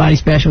when somebody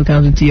special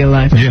comes into your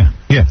life. Yeah.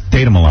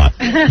 Date them a lot.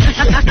 Date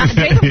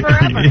them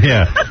forever.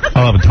 Yeah.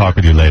 I'll have a talk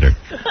with you later.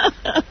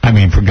 I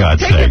mean, for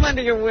God's sake. Take him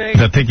under your wing.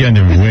 Take you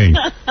under your wing.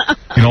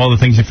 You know all the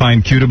things you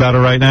find cute about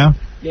her right now?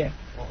 Yeah.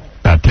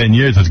 About 10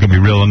 years, it's going to be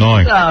real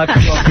annoying. Oh,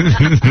 come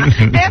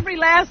on. Every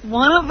last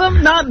one of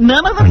them?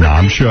 None of them? No,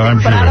 I'm sure.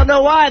 But I don't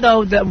know why,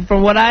 though.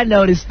 From what I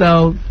noticed,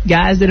 though,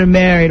 guys that are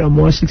married are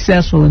more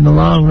successful in the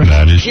long run.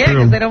 That is true. Yeah,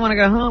 because they don't want to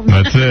go home.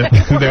 That's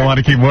it. They want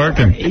to keep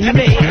working. You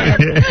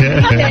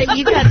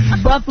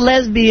got buff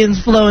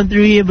lesbians flowing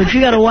through here, but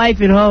you got a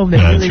wife at home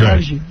that really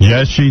loves you.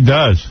 Yes, she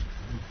does.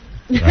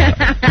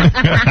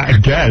 I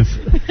guess.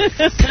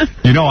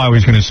 I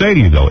was going to say to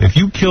you, though, if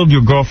you killed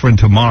your girlfriend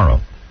tomorrow,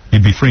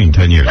 you'd be free in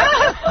 10 years.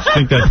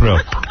 Think that through.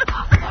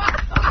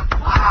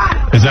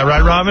 Is that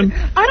right, Robin?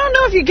 I don't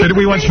know if you get... Did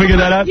we once figure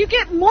that out? You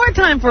get more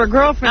time for a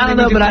girlfriend. I don't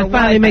know, but I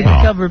finally made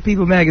the cover of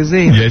People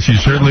magazine. Yes, you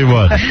certainly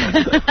would.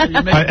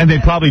 And they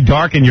probably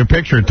darken your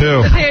picture,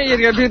 too. There you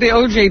go, do the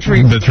OJ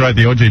treatment. That's right,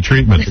 the OJ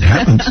treatment. It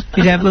happens.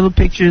 You'd have little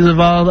pictures of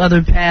all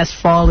other past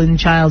fallen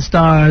child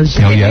stars.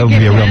 Oh, yeah, it would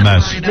be a real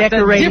mess.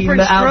 Decorating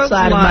the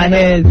outside of my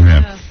head.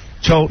 Yeah.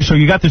 So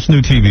you got this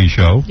new TV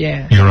show.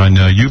 Yeah. You're on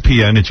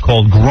UPN. It's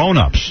called Grown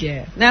Ups.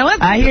 Yeah. Now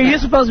I hear you're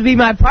supposed to be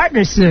my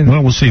partner soon.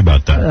 Well, we'll see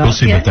about that. We'll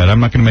see about that. I'm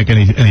not going to make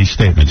any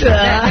statements.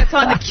 That's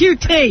on the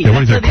QT. Yeah,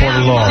 what is that? Court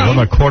of law. What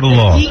about court of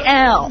law?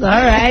 GL. All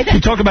right. You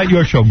talk about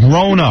your show,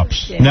 Grown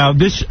Ups. Yeah. Now,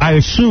 I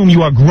assume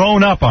you are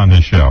grown up on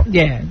this show.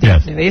 Yeah,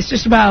 definitely. Yes. It's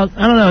just about,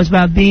 I don't know, it's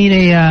about being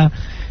a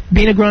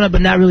grown-up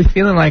but not really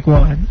feeling like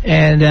one.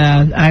 And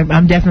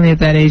I'm definitely at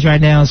that age right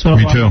now, so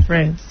Me too. My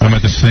friends. I'm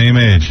at the same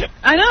age.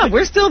 I know,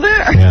 we're still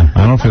there. Yeah,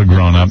 I don't feel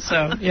grown up.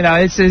 So,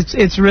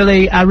 it's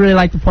really, I really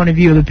like the point of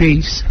view of the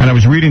piece. And I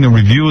was reading a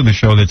review of the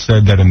show that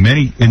said that in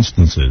many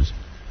instances,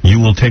 you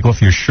will take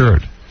off your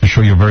shirt to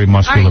show your very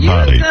muscular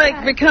body. Are you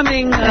like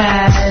becoming...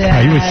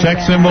 Are you a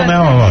sex symbol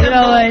now or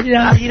what?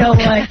 You know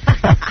what?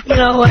 You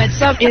know what?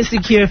 Some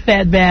insecure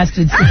fat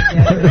bastard who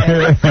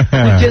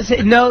just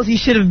knows he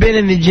should have been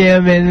in the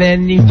gym, and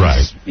then he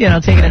just,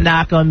 taking a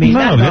knock on me.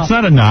 No, that's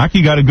not a knock.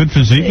 You got a good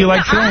physique. You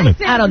like throwing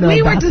it. I don't know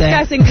We about were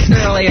discussing this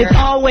earlier. It's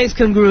always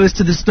congruous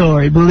to the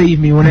story, believe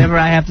me, whenever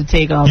I have to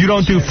take off. You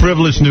don't do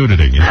frivolous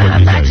nudity, is what I'm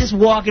you not say. just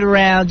walking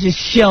around just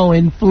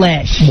showing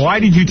flesh. Why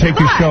did you take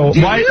your show?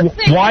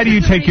 Why do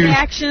you take your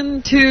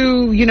reaction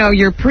to,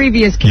 your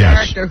previous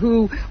character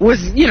who was,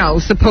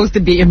 supposed to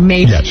be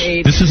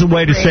emaciated? Yes. This is a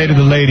way to say to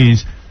the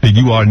ladies that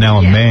you are now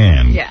a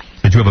man. Yeah.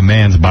 That you have a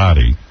man's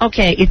body.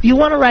 Okay, if you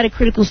want to write a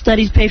critical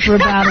studies paper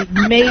about it,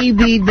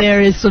 maybe there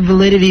is some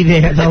validity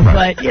there, though.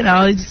 Right. But,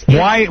 it's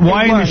why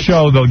in the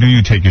show, though, do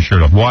you take your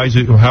shirt off? Why is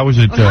it, how is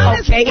it...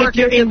 okay, if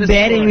you're in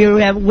bed and you're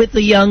with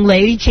a young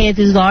lady,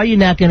 chances are you're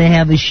not going to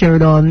have a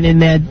shirt on in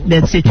that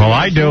situation. Well,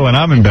 I do, and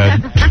I'm in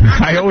bed.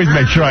 I always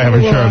make sure I have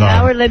a shirt on.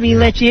 Howard, let me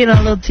let you in on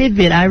a little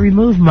tidbit. I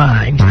removed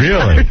mine.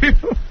 Really?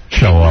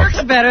 Show off.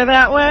 Works better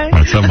that way.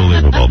 That's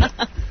unbelievable.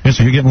 Yeah,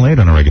 so you're getting laid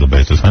on a regular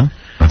basis, huh?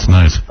 That's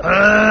nice.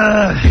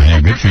 Yeah,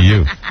 good for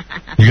you.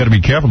 You got to be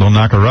careful. Don't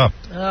knock her up.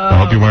 I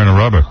hope you're wearing a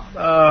rubber.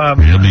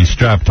 You'll be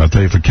strapped. I'll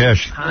tell you for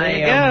cash. There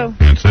you go.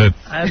 That's it.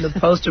 I'm the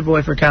poster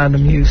boy for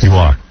condom use. You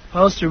are.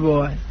 Poster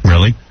boy.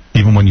 Really?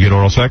 Even when you get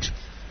oral sex?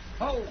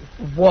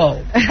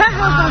 Whoa.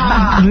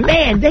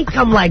 Man, they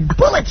come like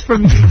bullets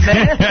from me,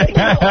 man.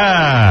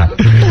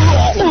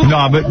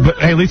 No, but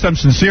hey, at least I'm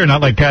sincere,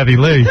 not like Kathy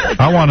Lee.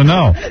 I want to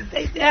know.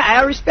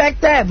 I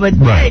respect that, but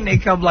dang, they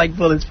come like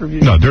bullets from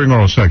you. No, during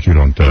oral sex, you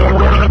don't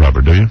wear a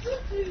rubber, do you?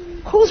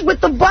 Who's with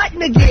the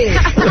button again?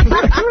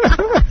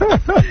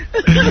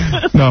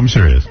 No, I'm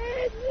serious.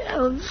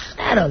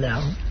 I don't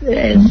know.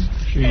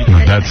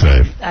 Not that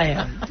safe. I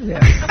am. Yeah.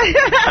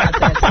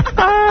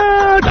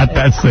 Not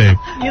that safe.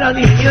 You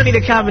don't need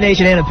a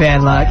combination and a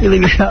padlock. You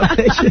need a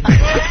combination.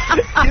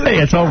 Hey,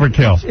 it's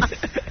overkill.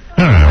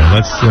 All right, well,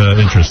 that's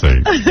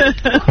interesting.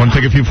 Want to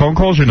take a few phone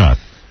calls or not?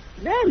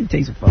 Yeah, we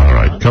take some phone calls. All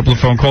right, a couple of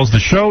phone calls. The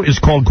show is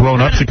called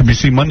Grown Ups. It can be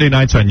seen Monday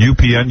nights on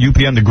UPN.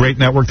 UPN, the great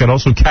network that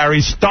also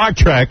carries Star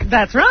Trek.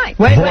 That's right.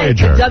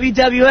 Voyager.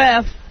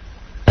 WWF.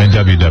 And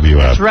WWF.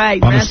 That's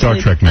right. I'm a Star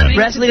Trek man.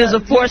 Wrestling is a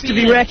force to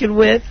be reckoned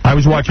with. I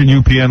was watching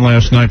UPN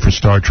last night for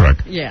Star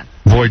Trek. Yeah.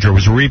 Voyager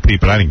was a repeat,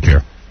 but I didn't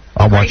care.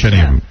 I'll watch any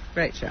of them.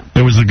 Great show.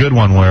 There was a good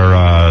one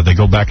where they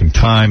go back in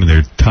time, and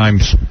their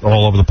time's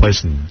all over the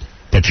place, and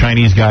that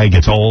Chinese guy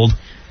gets old.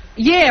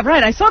 Yeah,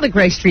 right. I saw the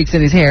gray streaks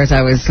in his hair as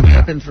I was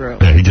flipping through.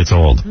 Yeah, he gets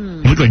old. He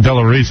looked like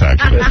Della Reese,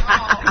 actually.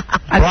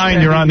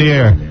 Brian, you're on the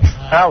air.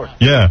 Howard.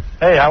 Yeah.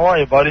 Hey, how are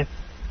you, buddy?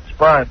 It's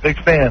Brian, big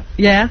fan.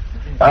 Yeah?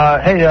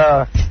 Hey,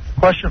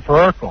 question for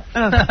Urkel.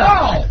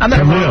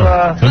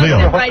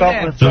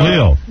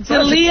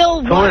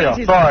 Jaleel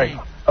White. Sorry.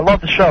 I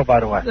love the show, by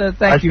the way.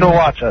 Thank you. I still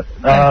watch it.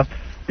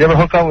 You ever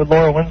hook up with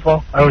Laura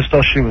Winslow? I always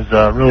thought she was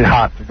really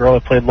hot. The girl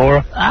that played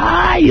Laura.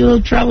 You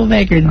little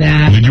troublemaker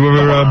now. Did you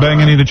ever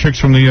bang any of the chicks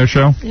from the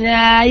show?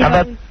 Nah, How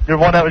about the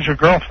one that was your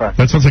girlfriend?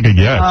 That sounds like a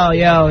yes. Oh,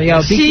 yo. I'm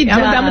going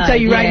to tell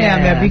you right now,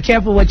 man. Be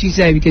careful what you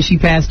say because she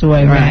passed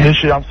away, man. Did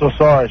she? I'm so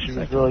sorry. She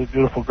was really a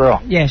beautiful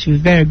girl. Yeah, she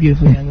was a very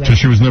beautiful young lady. So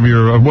she was never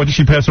your... what did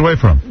she pass away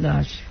from?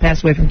 No, she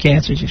passed away from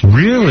cancer.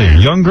 Really?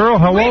 Young girl?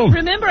 How old?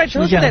 Remember I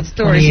told you that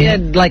story. She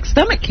had, like,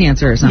 stomach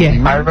cancer or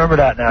something. Yeah. I remember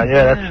that now.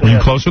 Yeah, that's... Were you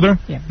close with her?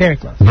 Yeah, very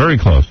close. Very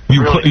close.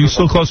 You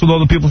still close with all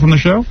the people from the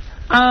show?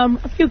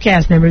 A few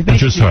cast members.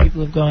 Just her.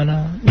 People have gone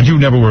on. But you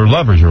never were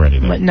lovers or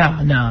anything? But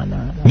no.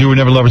 You were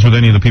never lovers with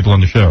any of the people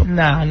on the show?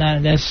 No,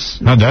 that's...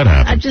 How'd that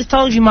happen? I just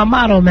told you my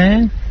motto,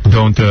 man.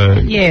 Don't,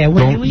 yeah,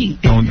 where you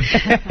eat. Don't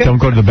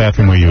go to the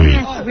bathroom where you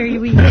eat. Where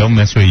you eat. Don't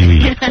mess where you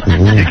eat. You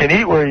can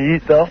eat where you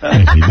eat, though.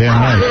 Hey, you're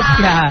damn right.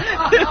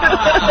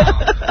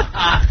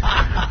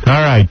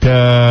 All right,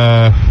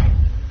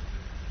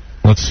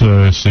 let's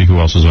see who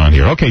else is on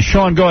here. Okay,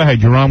 Sean, go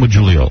ahead. You're on with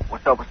Jaleel.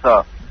 What's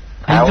up?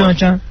 How you doing,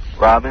 John?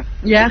 Robin?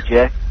 Yeah?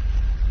 Jack?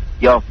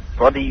 Yo,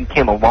 brother, you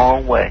came a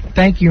long way.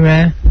 Thank you,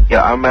 man.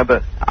 Yeah, I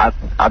remember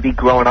I be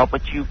growing up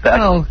with you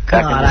back in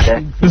the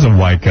day. This is a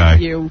white guy.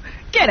 You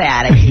get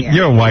out of here.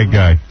 You're a white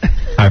guy.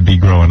 I'd be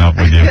growing up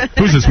with you.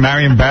 Who's this,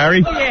 Marion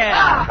Barry?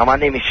 Yeah. My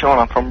name is Sean.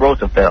 I'm from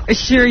Roosevelt.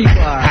 Sure you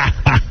are.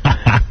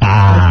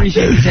 I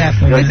appreciate you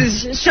tapping.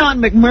 This is Sean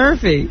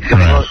McMurphy.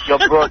 Your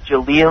bro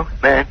Jaleel,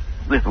 man,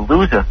 he was a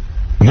loser.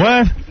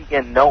 What?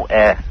 Getting no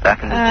ass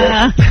back in the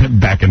day.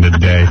 Back in the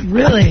day.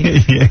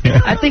 Really? Yeah.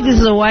 I think this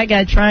is a white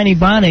guy trying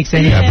ebonics,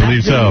 and I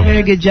believe so. Did a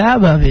very good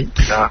job of it.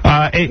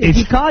 If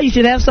you call, you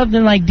should have something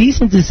like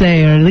decent to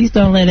say, or at least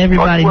don't let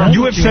everybody know.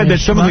 You have said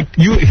that some of the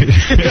you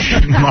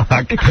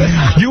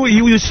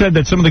said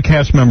that some of the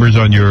cast members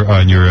on your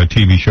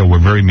TV show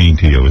were very mean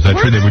to you. Is that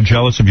true? They were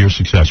jealous of your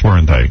success,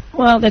 weren't they?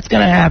 Well, that's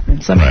going to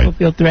happen. Some people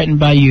feel threatened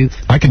by you.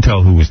 I can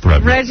tell who was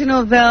threatened.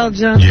 Reginald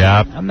Veljohn.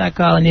 Yeah. I'm not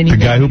calling any. The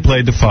guy who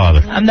played the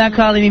father. I'm not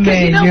calling any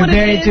names. You know You're a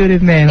very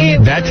intuitive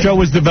man. That show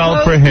was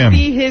developed for him. To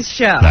be his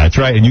show. That's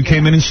right, and you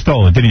came in and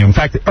stole it, didn't you? In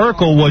fact,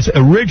 Urkel was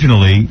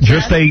originally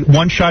just a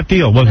one-shot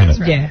deal, wasn't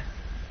it? Yeah.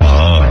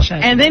 Oh.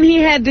 And then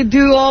he had to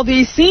do all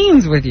these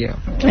scenes with you.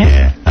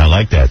 Yeah, I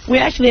like that. We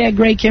actually had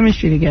great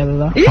chemistry together,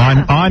 though.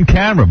 Yeah. On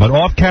camera, but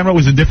off camera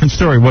was a different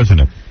story,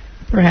 wasn't it?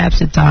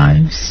 Perhaps at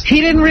times.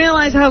 He didn't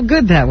realize how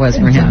good that was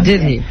for him,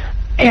 did he?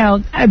 You know,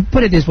 I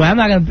put it this way. I'm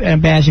not going to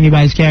bash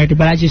anybody's character,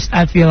 but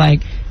I feel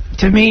like,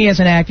 to me, as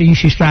an actor, you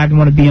should strive to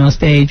want to be on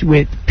stage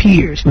with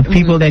peers, with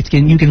people that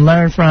you can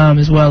learn from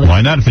as well.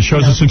 Why not? If it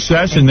shows a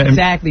success.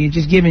 Exactly.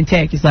 Just give and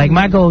take. It's like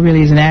my goal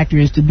really as an actor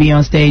is to be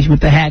on stage with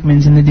the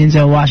Hackmans and the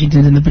Denzel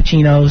Washingtons and the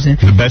Pacinos. And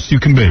the best you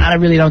can be. I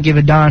really don't give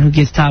a darn who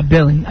gets top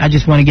billing. I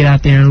just want to get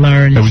out there and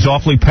learn. It was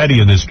awfully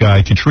petty of this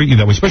guy to treat you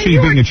that way, especially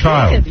you being a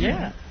child.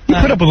 Yeah. You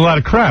put up with a lot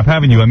of crap,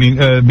 haven't you? I mean,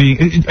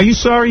 are you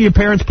sorry your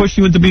parents pushed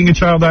you into being a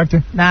child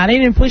actor? Nah, they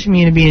didn't push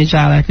me into being a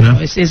child actor. Yeah. No.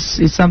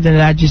 It's something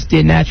that I just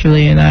did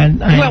naturally, and I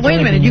Well, wait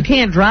a minute. You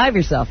can't drive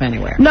yourself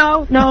anywhere.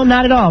 No,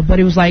 not at all. But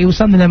it was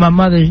something that my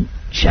mother,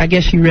 I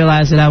guess she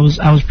realized that I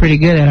was pretty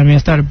good at. I mean, I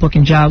started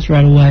booking jobs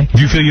right away.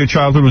 Do you feel your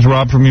childhood was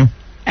robbed from you?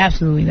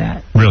 Absolutely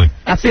not. Really?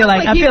 I feel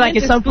like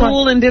at some point.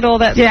 School and did all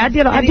that. Yeah, I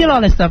did all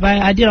that stuff.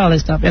 I did all that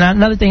stuff. And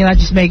another thing,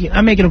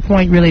 I make it a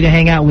point really to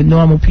hang out with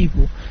normal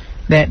people.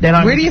 That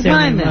aren't. Where do you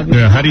find them?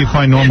 Yeah, how do you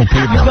find normal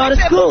people? You go to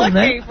school,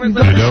 man. You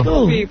go to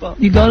school.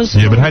 You go to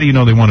school. Yeah, but how do you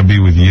know they want to be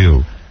with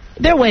you?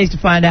 There are ways to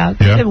find out.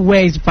 Yeah? There are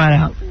ways to find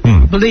out.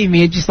 Believe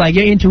me, it's just like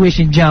your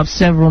intuition jumps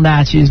several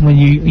notches when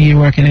you're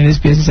working in this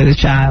business as a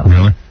child.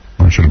 Really?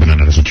 Well, I should have been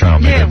in it as a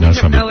child. Maybe Yeah, I've we done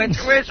have something. no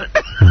intuition.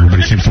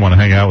 Everybody seems to want to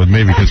hang out with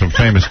me because I'm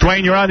famous.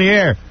 Dwayne, you're on the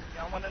air.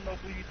 I want to know,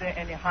 do you date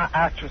any hot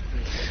actresses?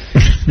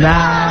 Nah,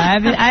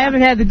 I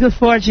haven't had the good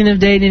fortune of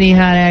dating any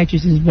hot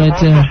actresses, but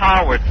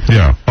Howard.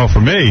 Yeah. Oh, for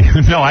me?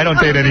 No, I don't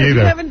date any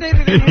either. You haven't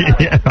dated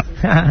any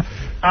Yeah.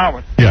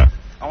 Howard. Yeah.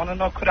 I want to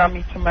know, could I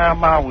meet Tamara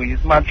Maui?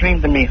 It's my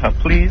dream to meet her,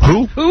 please.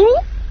 Who?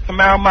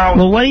 Tamara Maui.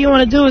 well, what do you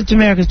want to do with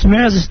Tamara? Because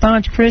Tamara's a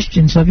staunch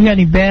Christian, so if you got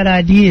any bad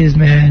ideas,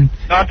 man.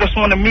 No, I just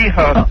want to meet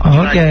her.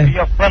 Okay. Like, be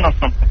her friend or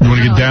something. You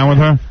want to get down with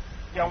her?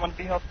 Yeah, I want to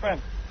be her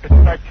friend. It's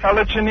like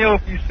intelligent you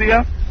if you see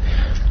her.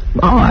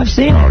 Oh, I've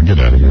seen Oh, her. get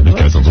out of here. This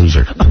guy's a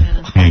loser.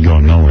 He ain't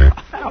going nowhere.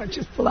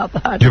 Just pull out the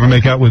hot. Did you ever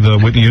make out with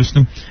Whitney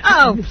Houston?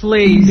 Oh,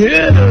 please.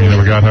 Yeah. No, you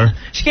never got her?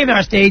 She came to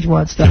our stage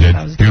once. You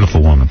did.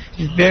 Beautiful woman.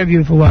 She's a very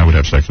beautiful I woman. would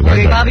have sex with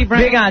her. Bobby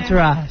Brown. Big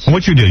entourage. And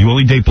what you do? You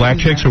only date black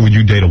chicks, or would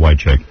you date a white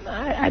chick?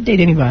 I'd date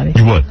anybody.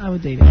 You would? I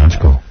would date Oh, anybody.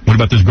 that's cool. What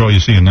about this girl you're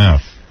seeing now?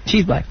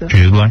 She's black, though. She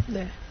is black?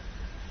 Yeah.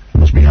 She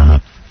must be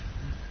hot.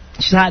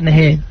 She's hot in the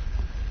head.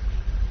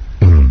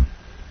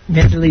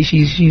 Mentally,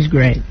 she's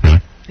great.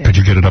 Really? Could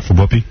you get it up for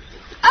Whoopi?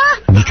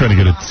 I'm just trying to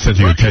get a sense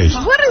of your taste.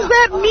 What does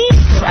that mean?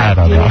 I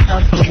don't know.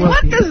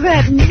 What does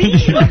that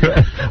mean?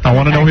 I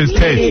want to know his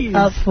taste.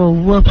 Up for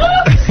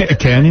Whoopi.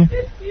 Can you?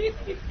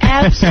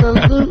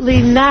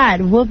 Absolutely not.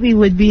 Whoopi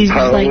would be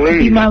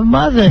my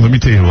mother. Let me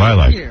tell you who I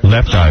like.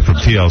 Left Eye from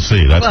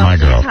TLC. That's my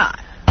girl.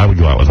 I would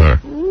go out with her.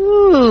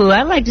 Ooh,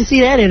 I'd like to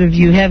see that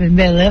interview, having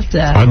been Left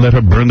Eye. I'd let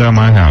her burn down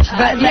my house.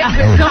 But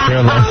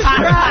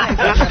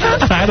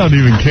I don't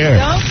even care.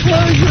 don't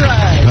close your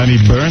eyes. Honey,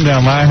 burn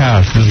down my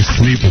house. Just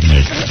sleep with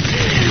me.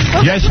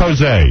 Yes,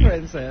 Jose.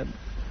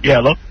 Yeah,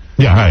 hello?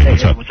 Yeah, hi.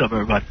 What's up? What's up,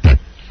 everybody? Hey.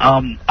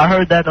 I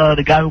heard that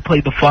the guy who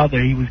played the father,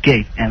 he was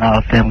gay in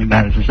Family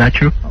Matters. Is that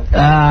true?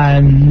 I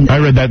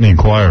read that in the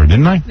Inquirer,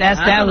 didn't I?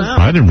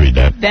 I didn't read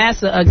that.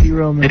 That's an ugly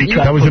rumor. Did he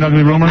try That was an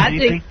ugly rumor? I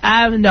think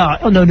no.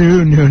 Pull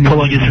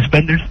on your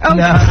suspenders?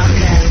 No.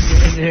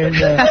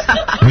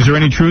 Was there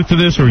any truth to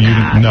this, or you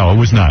didn't? No, it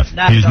was not.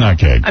 He's not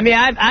gay. I mean,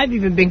 I've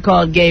even been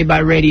called gay by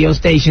radio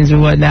stations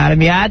and whatnot. I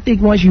mean, I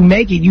think once you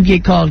make it, you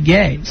get called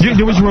gay. So.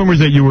 There was rumors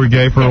that you were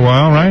gay for a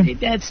while, right?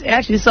 That's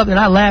actually something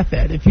I laugh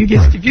at. If you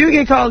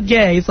get called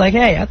gay, it's like,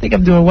 hey, I think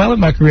I'm doing well in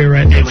my carear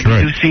right now. That's right.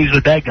 When you do scenes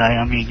with that guy,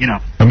 I mean, you know.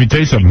 Let me tell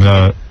you something.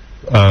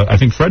 I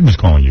think Fred was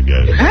calling you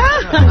gay.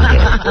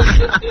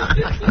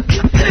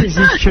 Is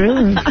this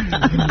true?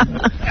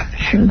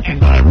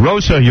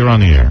 Rosa, you're on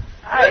the air.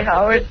 Hi,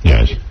 Howard.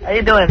 Yes. How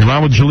you doing? You're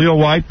on with Jaleel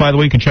White. By the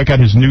way, you can check out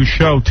his new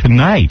show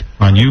tonight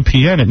on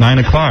UPN at 9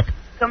 o'clock.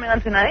 Coming on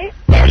tonight?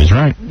 That is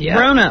right. Yeah.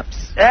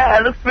 Grown-ups. Yeah,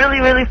 it looks really,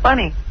 really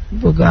funny.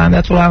 Well, God,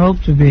 that's what I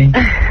hope to be.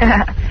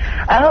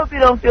 I hope you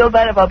don't feel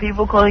bad about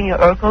people calling you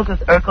Urkel,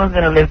 because Urkel's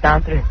going to live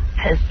down through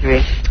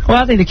history.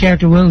 Well, I think the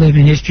character will live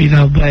in history,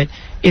 though, but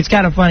it's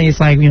kind of funny. It's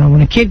like, you know,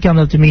 when a kid comes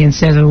up to me and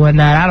says it or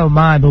whatnot, I don't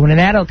mind, but when an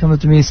adult comes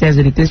up to me and says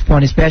it at this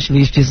point especially,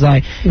 it's just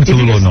like... It's a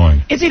little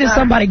annoying. It's either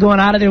somebody going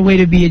out of their way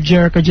to be a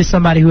jerk or just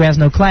somebody who has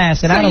no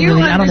class, and So I don't you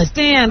really...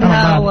 understand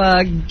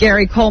how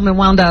Gary Coleman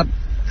wound up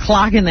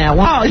clocking that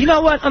one. Oh, you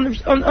know what? On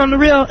the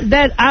real,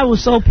 that I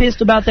was so pissed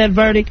about that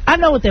verdict. I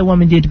know what that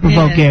woman did to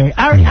provoke Gary.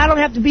 I don't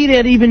have to be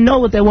there to even know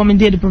what that woman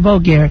did to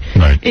provoke Gary.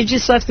 Right. It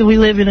just sucks that we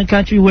live in a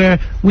country where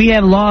we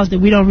have laws that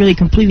we don't really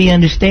completely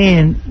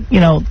understand, you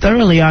know,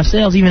 thoroughly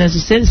ourselves, even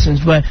as citizens.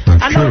 But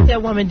That's I know true. what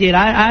that woman did.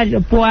 I'd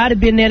have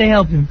been there to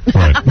help him.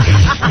 Right.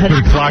 Could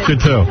have clocked it,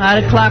 too.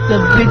 I'd have clocked a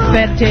big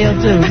fat tail,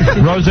 too.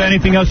 Rosa,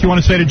 anything else you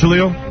want to say to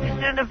Jaleel?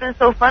 Shouldn't have been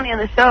so funny on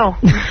the show.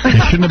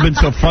 It shouldn't have been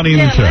so funny in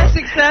the show. less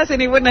success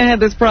and he wouldn't have had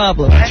this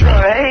problem. That's I know,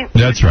 right. right?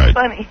 That's right.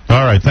 Funny.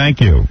 All right,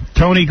 thank you.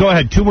 Tony, go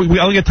ahead. We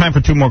only get time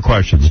for 2 more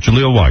questions.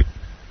 Jaleel White.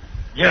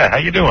 Yeah, how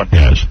you doing?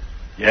 Yes.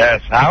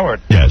 Yes,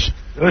 Howard. Yes.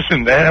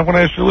 Listen, man, I want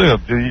to ask you, Lil,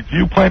 do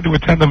you plan to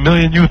attend the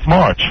Million Youth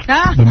March?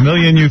 The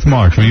Million Youth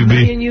March, will you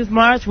be? Million Youth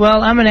March?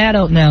 Well, I'm an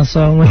adult now,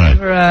 so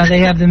whenever they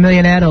have the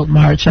Million Adult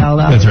March, I'll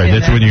That's right,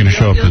 that's when you're going to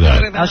show up to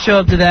that. I'll show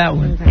up to that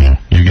one. Yeah.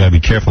 You got to be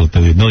careful at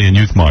the Million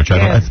Youth March.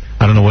 I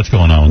don't know what's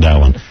going on with that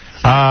one.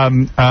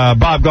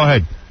 Bob, go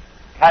ahead.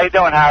 How you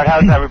doing, Howard?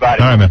 How's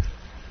everybody? All right, man.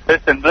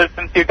 Listen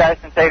to you guys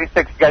since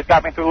 '86. You guys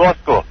got me through law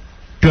school.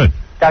 Good.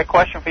 Got a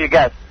question for you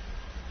guys.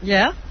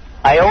 Yeah?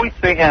 I always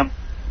see him.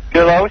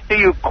 I always see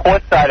you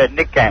courtside at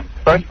Knicks games,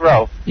 first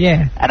row.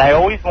 Yeah. And I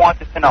always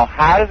wanted to know,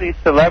 how do these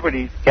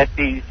celebrities get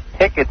these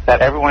tickets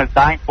that everyone is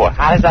dying for?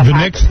 How does that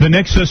happen? The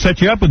Knicks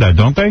set you up with that,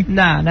 don't they?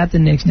 Nah, not the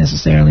Knicks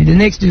necessarily. The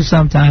Knicks do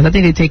sometimes. I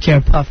think they take care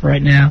of Puff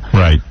right now.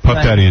 Right.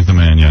 Puff Daddy is the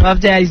man, yeah. Puff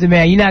Daddy's the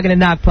man. You're not going to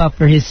knock Puff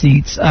for his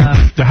seats.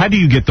 How do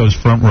you get those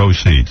front row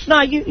seats?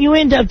 No, you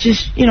end up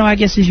just, I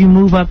guess as you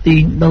move up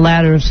the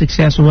ladder of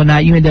success or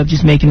whatnot, you end up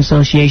just making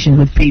associations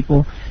with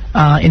people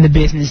in the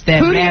business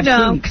that who do you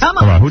know? Come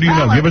on. All right, who do you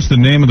know? Give us the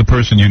name of the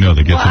person you know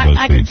that gets those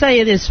I can seats. tell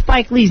you this.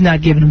 Spike Lee's not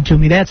giving them to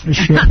me, that's for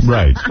sure.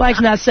 Right. Spike's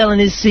not selling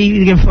his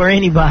seat for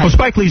anybody. Well,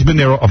 Spike Lee's been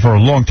there for a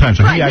long time,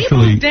 so he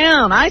actually... He moved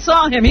down. I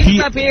saw him.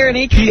 He was up here and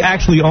he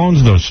actually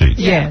owns those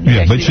seats. Yeah.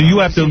 But so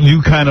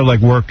you kind of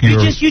like work your...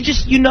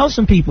 You know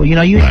some people.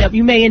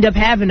 You may end up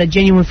having a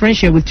genuine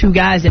friendship with two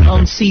guys that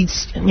own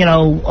seats,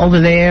 over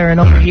there and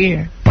over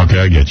here. Okay,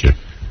 I get you.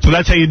 So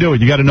that's how you do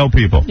it. You got to know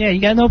people. Yeah, you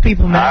got to know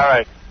people, man. All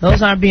right.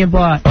 Those aren't being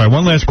bought. All right,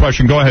 one last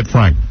question. Go ahead,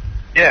 Frank.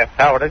 Yeah,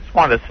 Howard, I just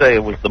wanted to say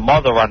it was the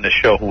mother on the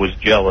show who was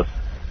jealous.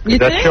 You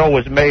that think? show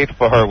was made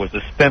for her, was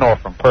a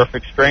spin-off from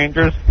Perfect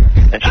Strangers,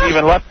 and she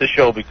even left the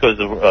show because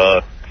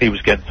of he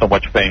was getting so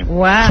much fame.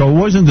 Wow. So it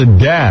wasn't the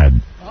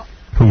dad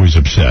who was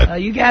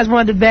upset. You guys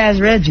wanted to bash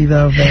Reggie,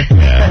 though.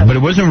 Yeah, but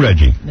it wasn't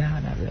Reggie. No,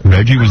 not really.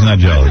 Reggie was not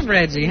jealous.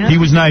 Reggie, huh? He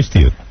was nice to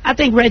you. I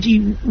think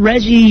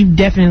Reggie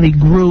definitely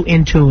grew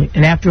into it,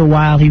 and after a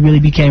while, he really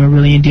became a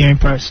really endearing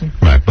person.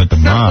 Right, but the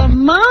The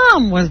mom...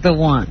 mom was the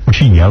one. Would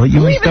she yell at you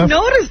Who and even stuff?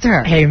 noticed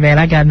her? Hey, man,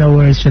 I got no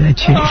words for that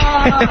chick.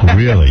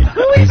 Really?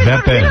 Is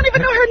that We bad? don't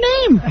even know her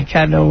name. I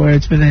got no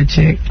words for that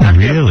chick.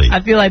 Really?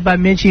 I feel like by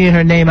mentioning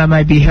her name, I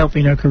might be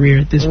helping her career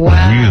at this point.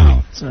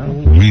 Really? So.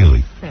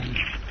 Really?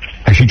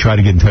 Has she tried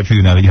to get in touch with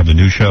you now that you have the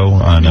new show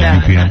on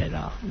UPN? Not at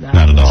all.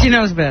 Not at all. She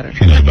knows better.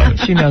 She knows better.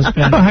 She knows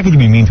better. Well, how could you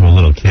be mean to a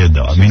little kid,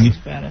 though? I mean,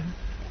 better.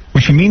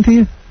 was she mean to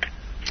you?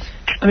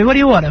 I mean, what do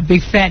you want? A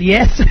big fat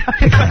yes?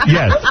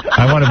 Yes.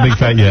 I want a big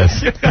fat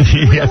yes.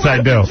 Yes,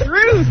 I do.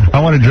 Truth.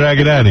 I want to drag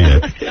it out of you.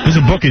 There's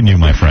a book in you,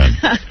 my friend.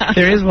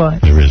 There is one.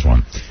 There is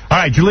one. All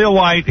right, Jaleel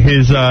White,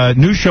 his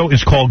new show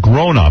is called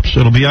Grown Ups.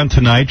 It'll be on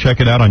tonight.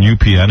 Check it out on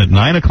UPN at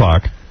 9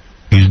 o'clock.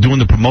 He's doing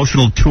the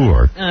promotional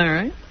tour. All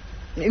right.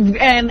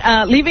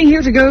 And leaving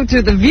here to go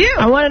to The View.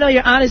 I want to know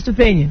your honest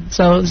opinion.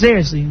 So,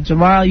 seriously,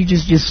 tomorrow you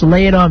just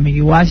lay it on me.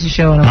 You watch the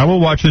show. And I will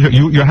watch the show.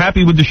 You're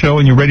happy with the show,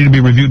 and you're ready to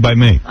be reviewed by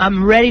me.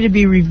 I'm ready to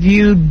be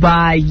reviewed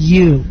by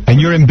you. And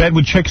you're in bed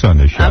with chicks on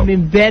this show. I'm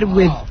in bed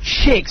with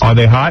chicks. Are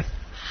they hot?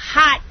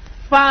 Hot,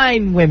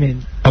 fine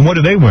women. And what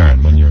are they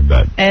wearing when you're in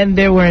bed? And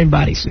they're wearing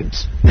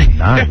bodysuits.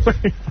 Nice.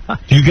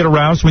 Do you get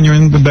aroused when you're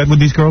in the bed with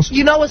these girls?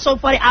 You know what's so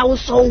funny? I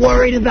was so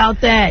worried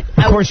about that.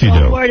 Of course you do. I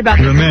was so worried about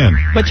You're a man.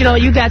 But,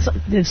 you got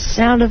the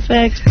sound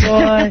effects,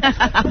 boy.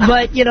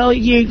 But,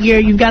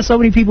 you've got so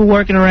many people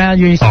working around.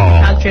 You're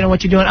concentrating on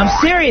what you're doing. I'm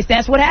serious.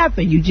 That's what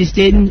happened. You just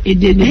didn't. It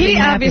didn't. He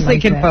obviously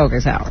like can that.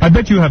 focus, Howard. I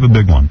bet you have a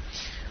big one.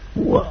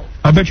 Whoa.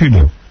 I bet you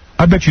do.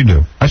 I bet you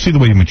do. I see the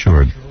way you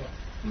matured.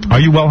 Are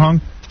you well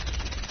hung?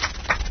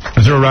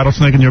 Is there a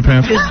rattlesnake in your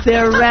pants? Is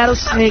there a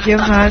rattlesnake in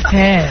my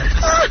pants?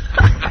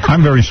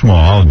 I'm very small,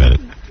 I'll admit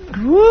it.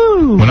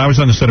 Woo. When I was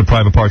on the set of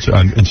Private Parts,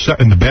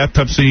 in the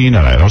bathtub scene,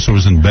 and I also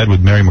was in bed with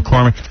Mary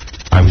McCormick,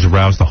 I was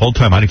aroused the whole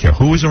time. I didn't care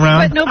who was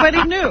around. But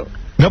nobody knew.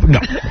 Nope, no.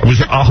 It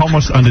was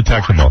almost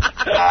undetectable.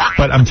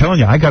 But I'm telling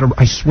you,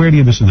 I swear to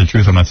you this is the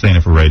truth. I'm not saying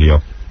it for radio.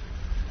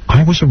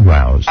 I was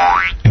aroused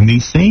in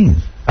these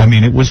scenes. I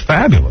mean, it was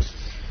fabulous.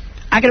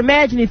 I can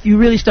imagine if you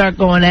really start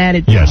going at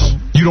it. Yes.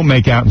 You don't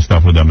make out and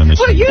stuff with them in this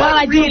scene. Well,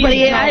 I do, but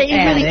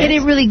it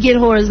didn't really get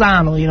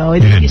horizontal,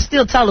 It's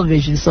still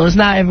television, so it's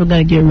not ever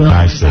going to get real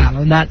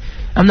horizontal.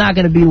 I'm not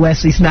going to be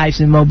Wesley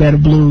Snipes and Mo Better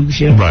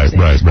Blues. Right.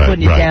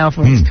 Putting it down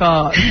for his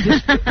car.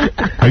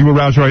 Are you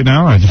aroused right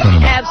now? I just want to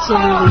know.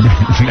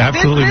 Absolutely.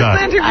 Absolutely this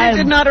not. interview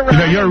did not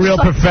arouse. You're a real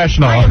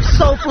professional. I am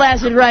so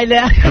flaccid right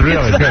now.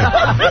 Really? Good.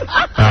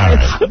 All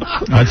right.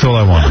 That's all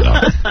I want to know.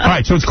 All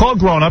right, so it's called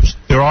Grown Ups.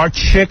 There are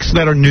chicks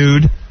that are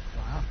nude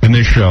in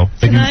this show.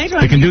 They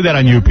can do that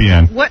on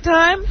UPN. What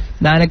time?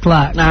 9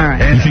 o'clock. All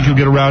right. You think you'll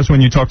get aroused when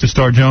you talk to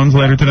Star Jones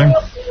later today?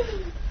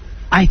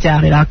 I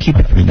doubt it. I'll keep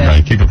it professional.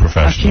 Right, keep it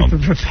professional. I'll keep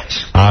it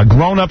professional.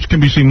 Grown Ups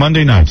can be seen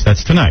Monday nights.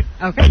 That's tonight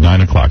at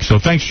 9 o'clock. So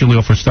thanks,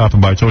 Jaleel, for stopping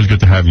by. It's always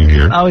good to have you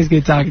here. Always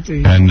good talking to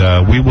you. And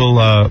we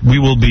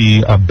will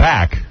be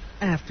back.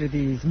 After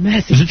these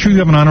messages. Is it true you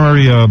have an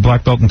honorary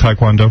black belt in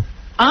Taekwondo?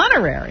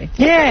 Honorary?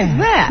 Yeah. What is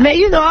that? Man,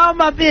 you know all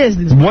my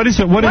business. What is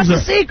it? What's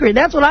the secret?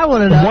 That's what I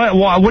want to know.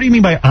 What do you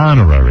mean by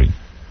honorary?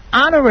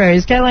 honorary.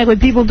 It's kind of like when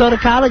people go to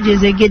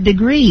colleges, they get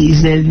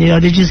degrees, and you know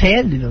they're just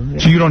handed them.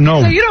 So you don't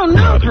know? So you don't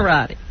know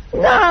karate?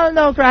 No, I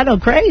know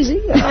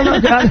crazy. I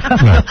don't know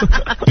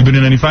karate. You been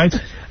in any fights?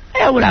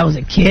 Yeah, when I was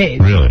a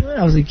kid. Really? When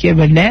I was a kid,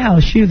 but now,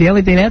 shoot, the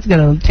only thing that's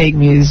gonna take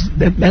me is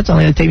that's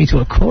only gonna take me to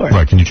a court.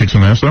 Right? Can you kick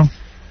some ass though?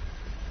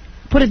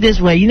 Put it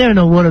this way, you never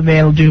know what a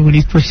man will do when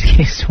he's pushing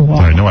against the wall.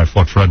 I know I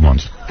fought Fred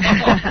once.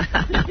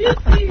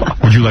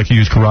 Would you like to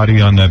use karate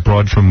on that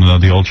broad from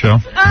the old show?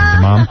 The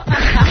mom?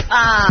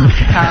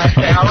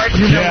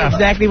 You know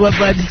exactly what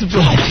buttons to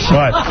push.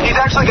 What? He's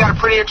actually got a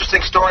pretty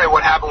interesting story of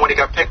what happened when he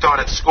got picked on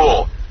at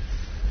school.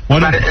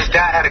 What? His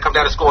dad had to come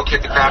down to school and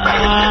kick the crap out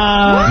of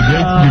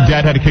him. Your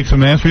dad had to kick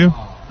some ass for you?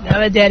 No,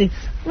 my daddy.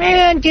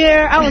 Man,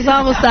 Gare, I was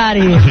almost out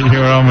of here. You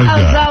were almost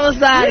I was done.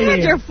 almost out of You here.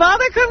 had your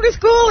father come to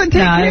school and take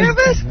care of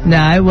us? No,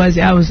 I was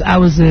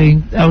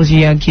a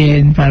young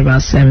kid, probably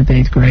about 7th,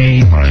 8th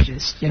grade. Right.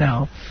 Just, you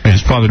know. And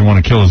his father didn't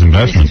want to kill his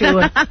investment. Just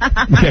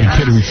Yeah,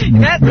 kid who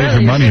That made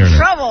really money is earner.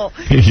 trouble.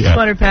 Yeah.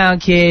 200-pound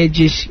kid,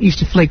 just used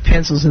to flick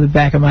pencils in the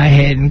back of my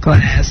head in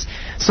class.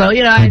 So,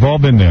 you know, We've all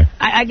been there.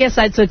 I guess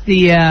I took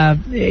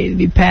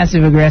the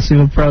passive-aggressive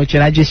approach,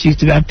 and I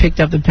picked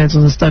up the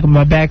pencils and stuck them in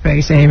my backpack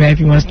and said, hey, man, if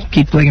you want to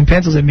keep flicking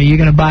pencils at me, you're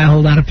going to buy a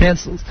whole lot of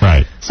pencils.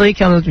 Right. So he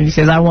comes up to me and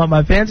says, I want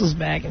my pencils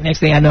back. And next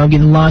thing I know, I'm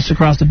getting launched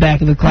across the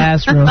back of the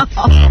classroom.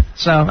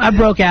 So I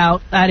broke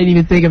out. I didn't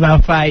even think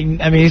about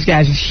fighting. I mean, this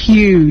guy's just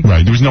huge.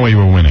 Right. There was no way you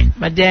were winning.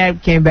 My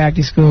dad came back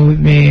to school with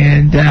me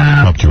and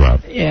Helped you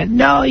out. yeah,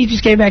 no, he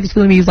just came back to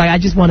school with me. He was like, I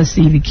just want to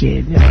see the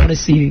kid. I want to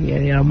see the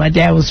kid. You know, my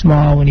dad was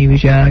small when he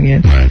was young,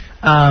 and Right.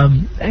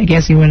 I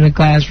guess he went in the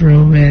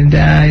classroom and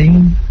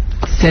he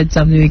said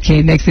something to the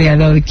kid. Next thing I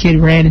know, the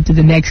kid ran into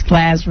the next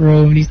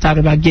classroom and he's talking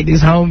about getting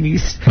his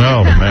homies.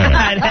 Oh,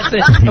 man. That's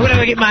it. I'm going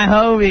to get my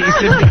homies.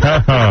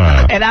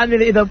 And I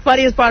mean, the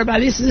funniest part about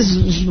this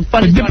is the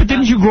funniest part. But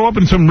didn't you grow up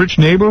in some rich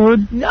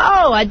neighborhood? No,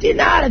 I did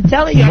not. I'm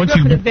telling you, I grew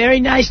up in a very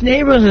nice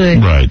neighborhood.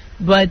 Right.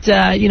 But,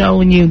 you know,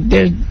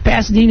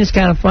 Pasadena's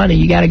kind of funny.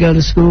 You got to go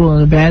to school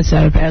on the bad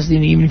side of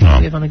Pasadena, even if you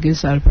live on the good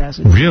side of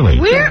Pasadena. Really?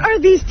 Where are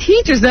these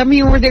teachers? I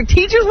mean, were there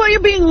teachers while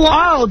you're being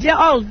lost?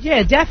 Oh,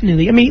 yeah,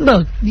 definitely. I mean,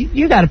 look,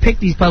 you got to pick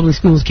these public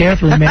schools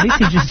carefully, man. These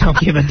teachers don't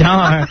give a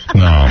darn.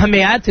 No. I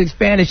mean, I took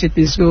Spanish at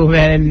this school,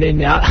 man,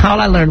 and all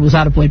I learned was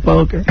how to play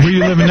poker. Where are you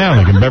living now?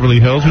 Like in Beverly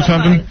Hills or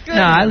something?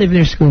 No, I live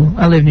near school.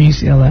 I live near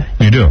UCLA.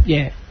 You do?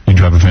 Yeah. You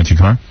drive a fancy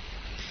car?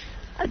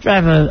 I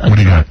drive a What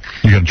do you truck.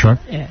 got? You got a truck?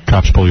 Yeah.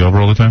 Cops pull you over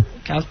all the time?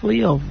 Cops pull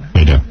you over.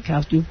 They do.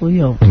 Cops do pull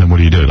you over. And then what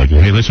do you do? Like,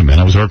 hey, listen, man,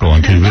 I was Urkel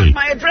on TV.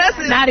 My address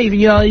is... Not even,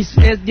 you know,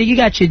 you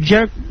got your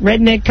jerk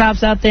redneck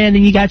cops out there, and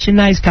then you got your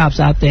nice cops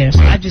out there. So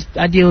Right.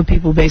 I deal with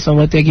people based on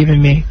what they're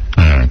giving me.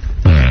 All right,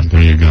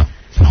 there you go.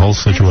 It's a whole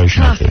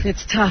situation out there.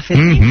 It's tough. It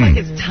seems like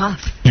it's tough.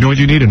 You know what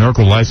you need? An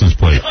Urkel license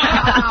plate.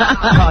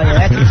 Oh,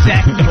 yeah, that's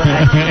exactly what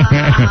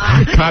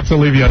I need. Cops will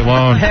leave you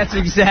alone. That's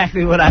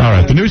exactly what I All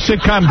right, need. the new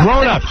sitcom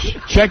Grown Ups.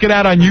 Check it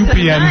out on UPN.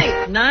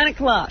 Tonight, 9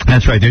 o'clock.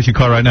 That's right. There's your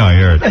call right now. I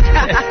hear it.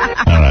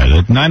 All right,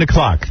 at 9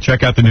 o'clock,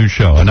 check out the new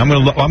show, and I'm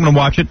gonna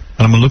watch it,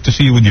 and I'm gonna look to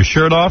see you with your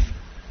shirt off,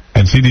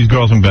 and see these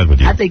girls in bed with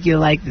you. I think you'll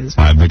like this.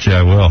 I bet you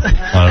I will.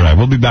 All right,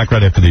 we'll be back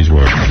right after these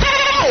words.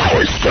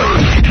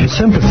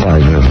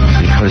 Sympathize with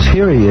him, because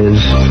here he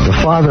is, the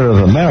father of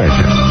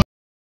America.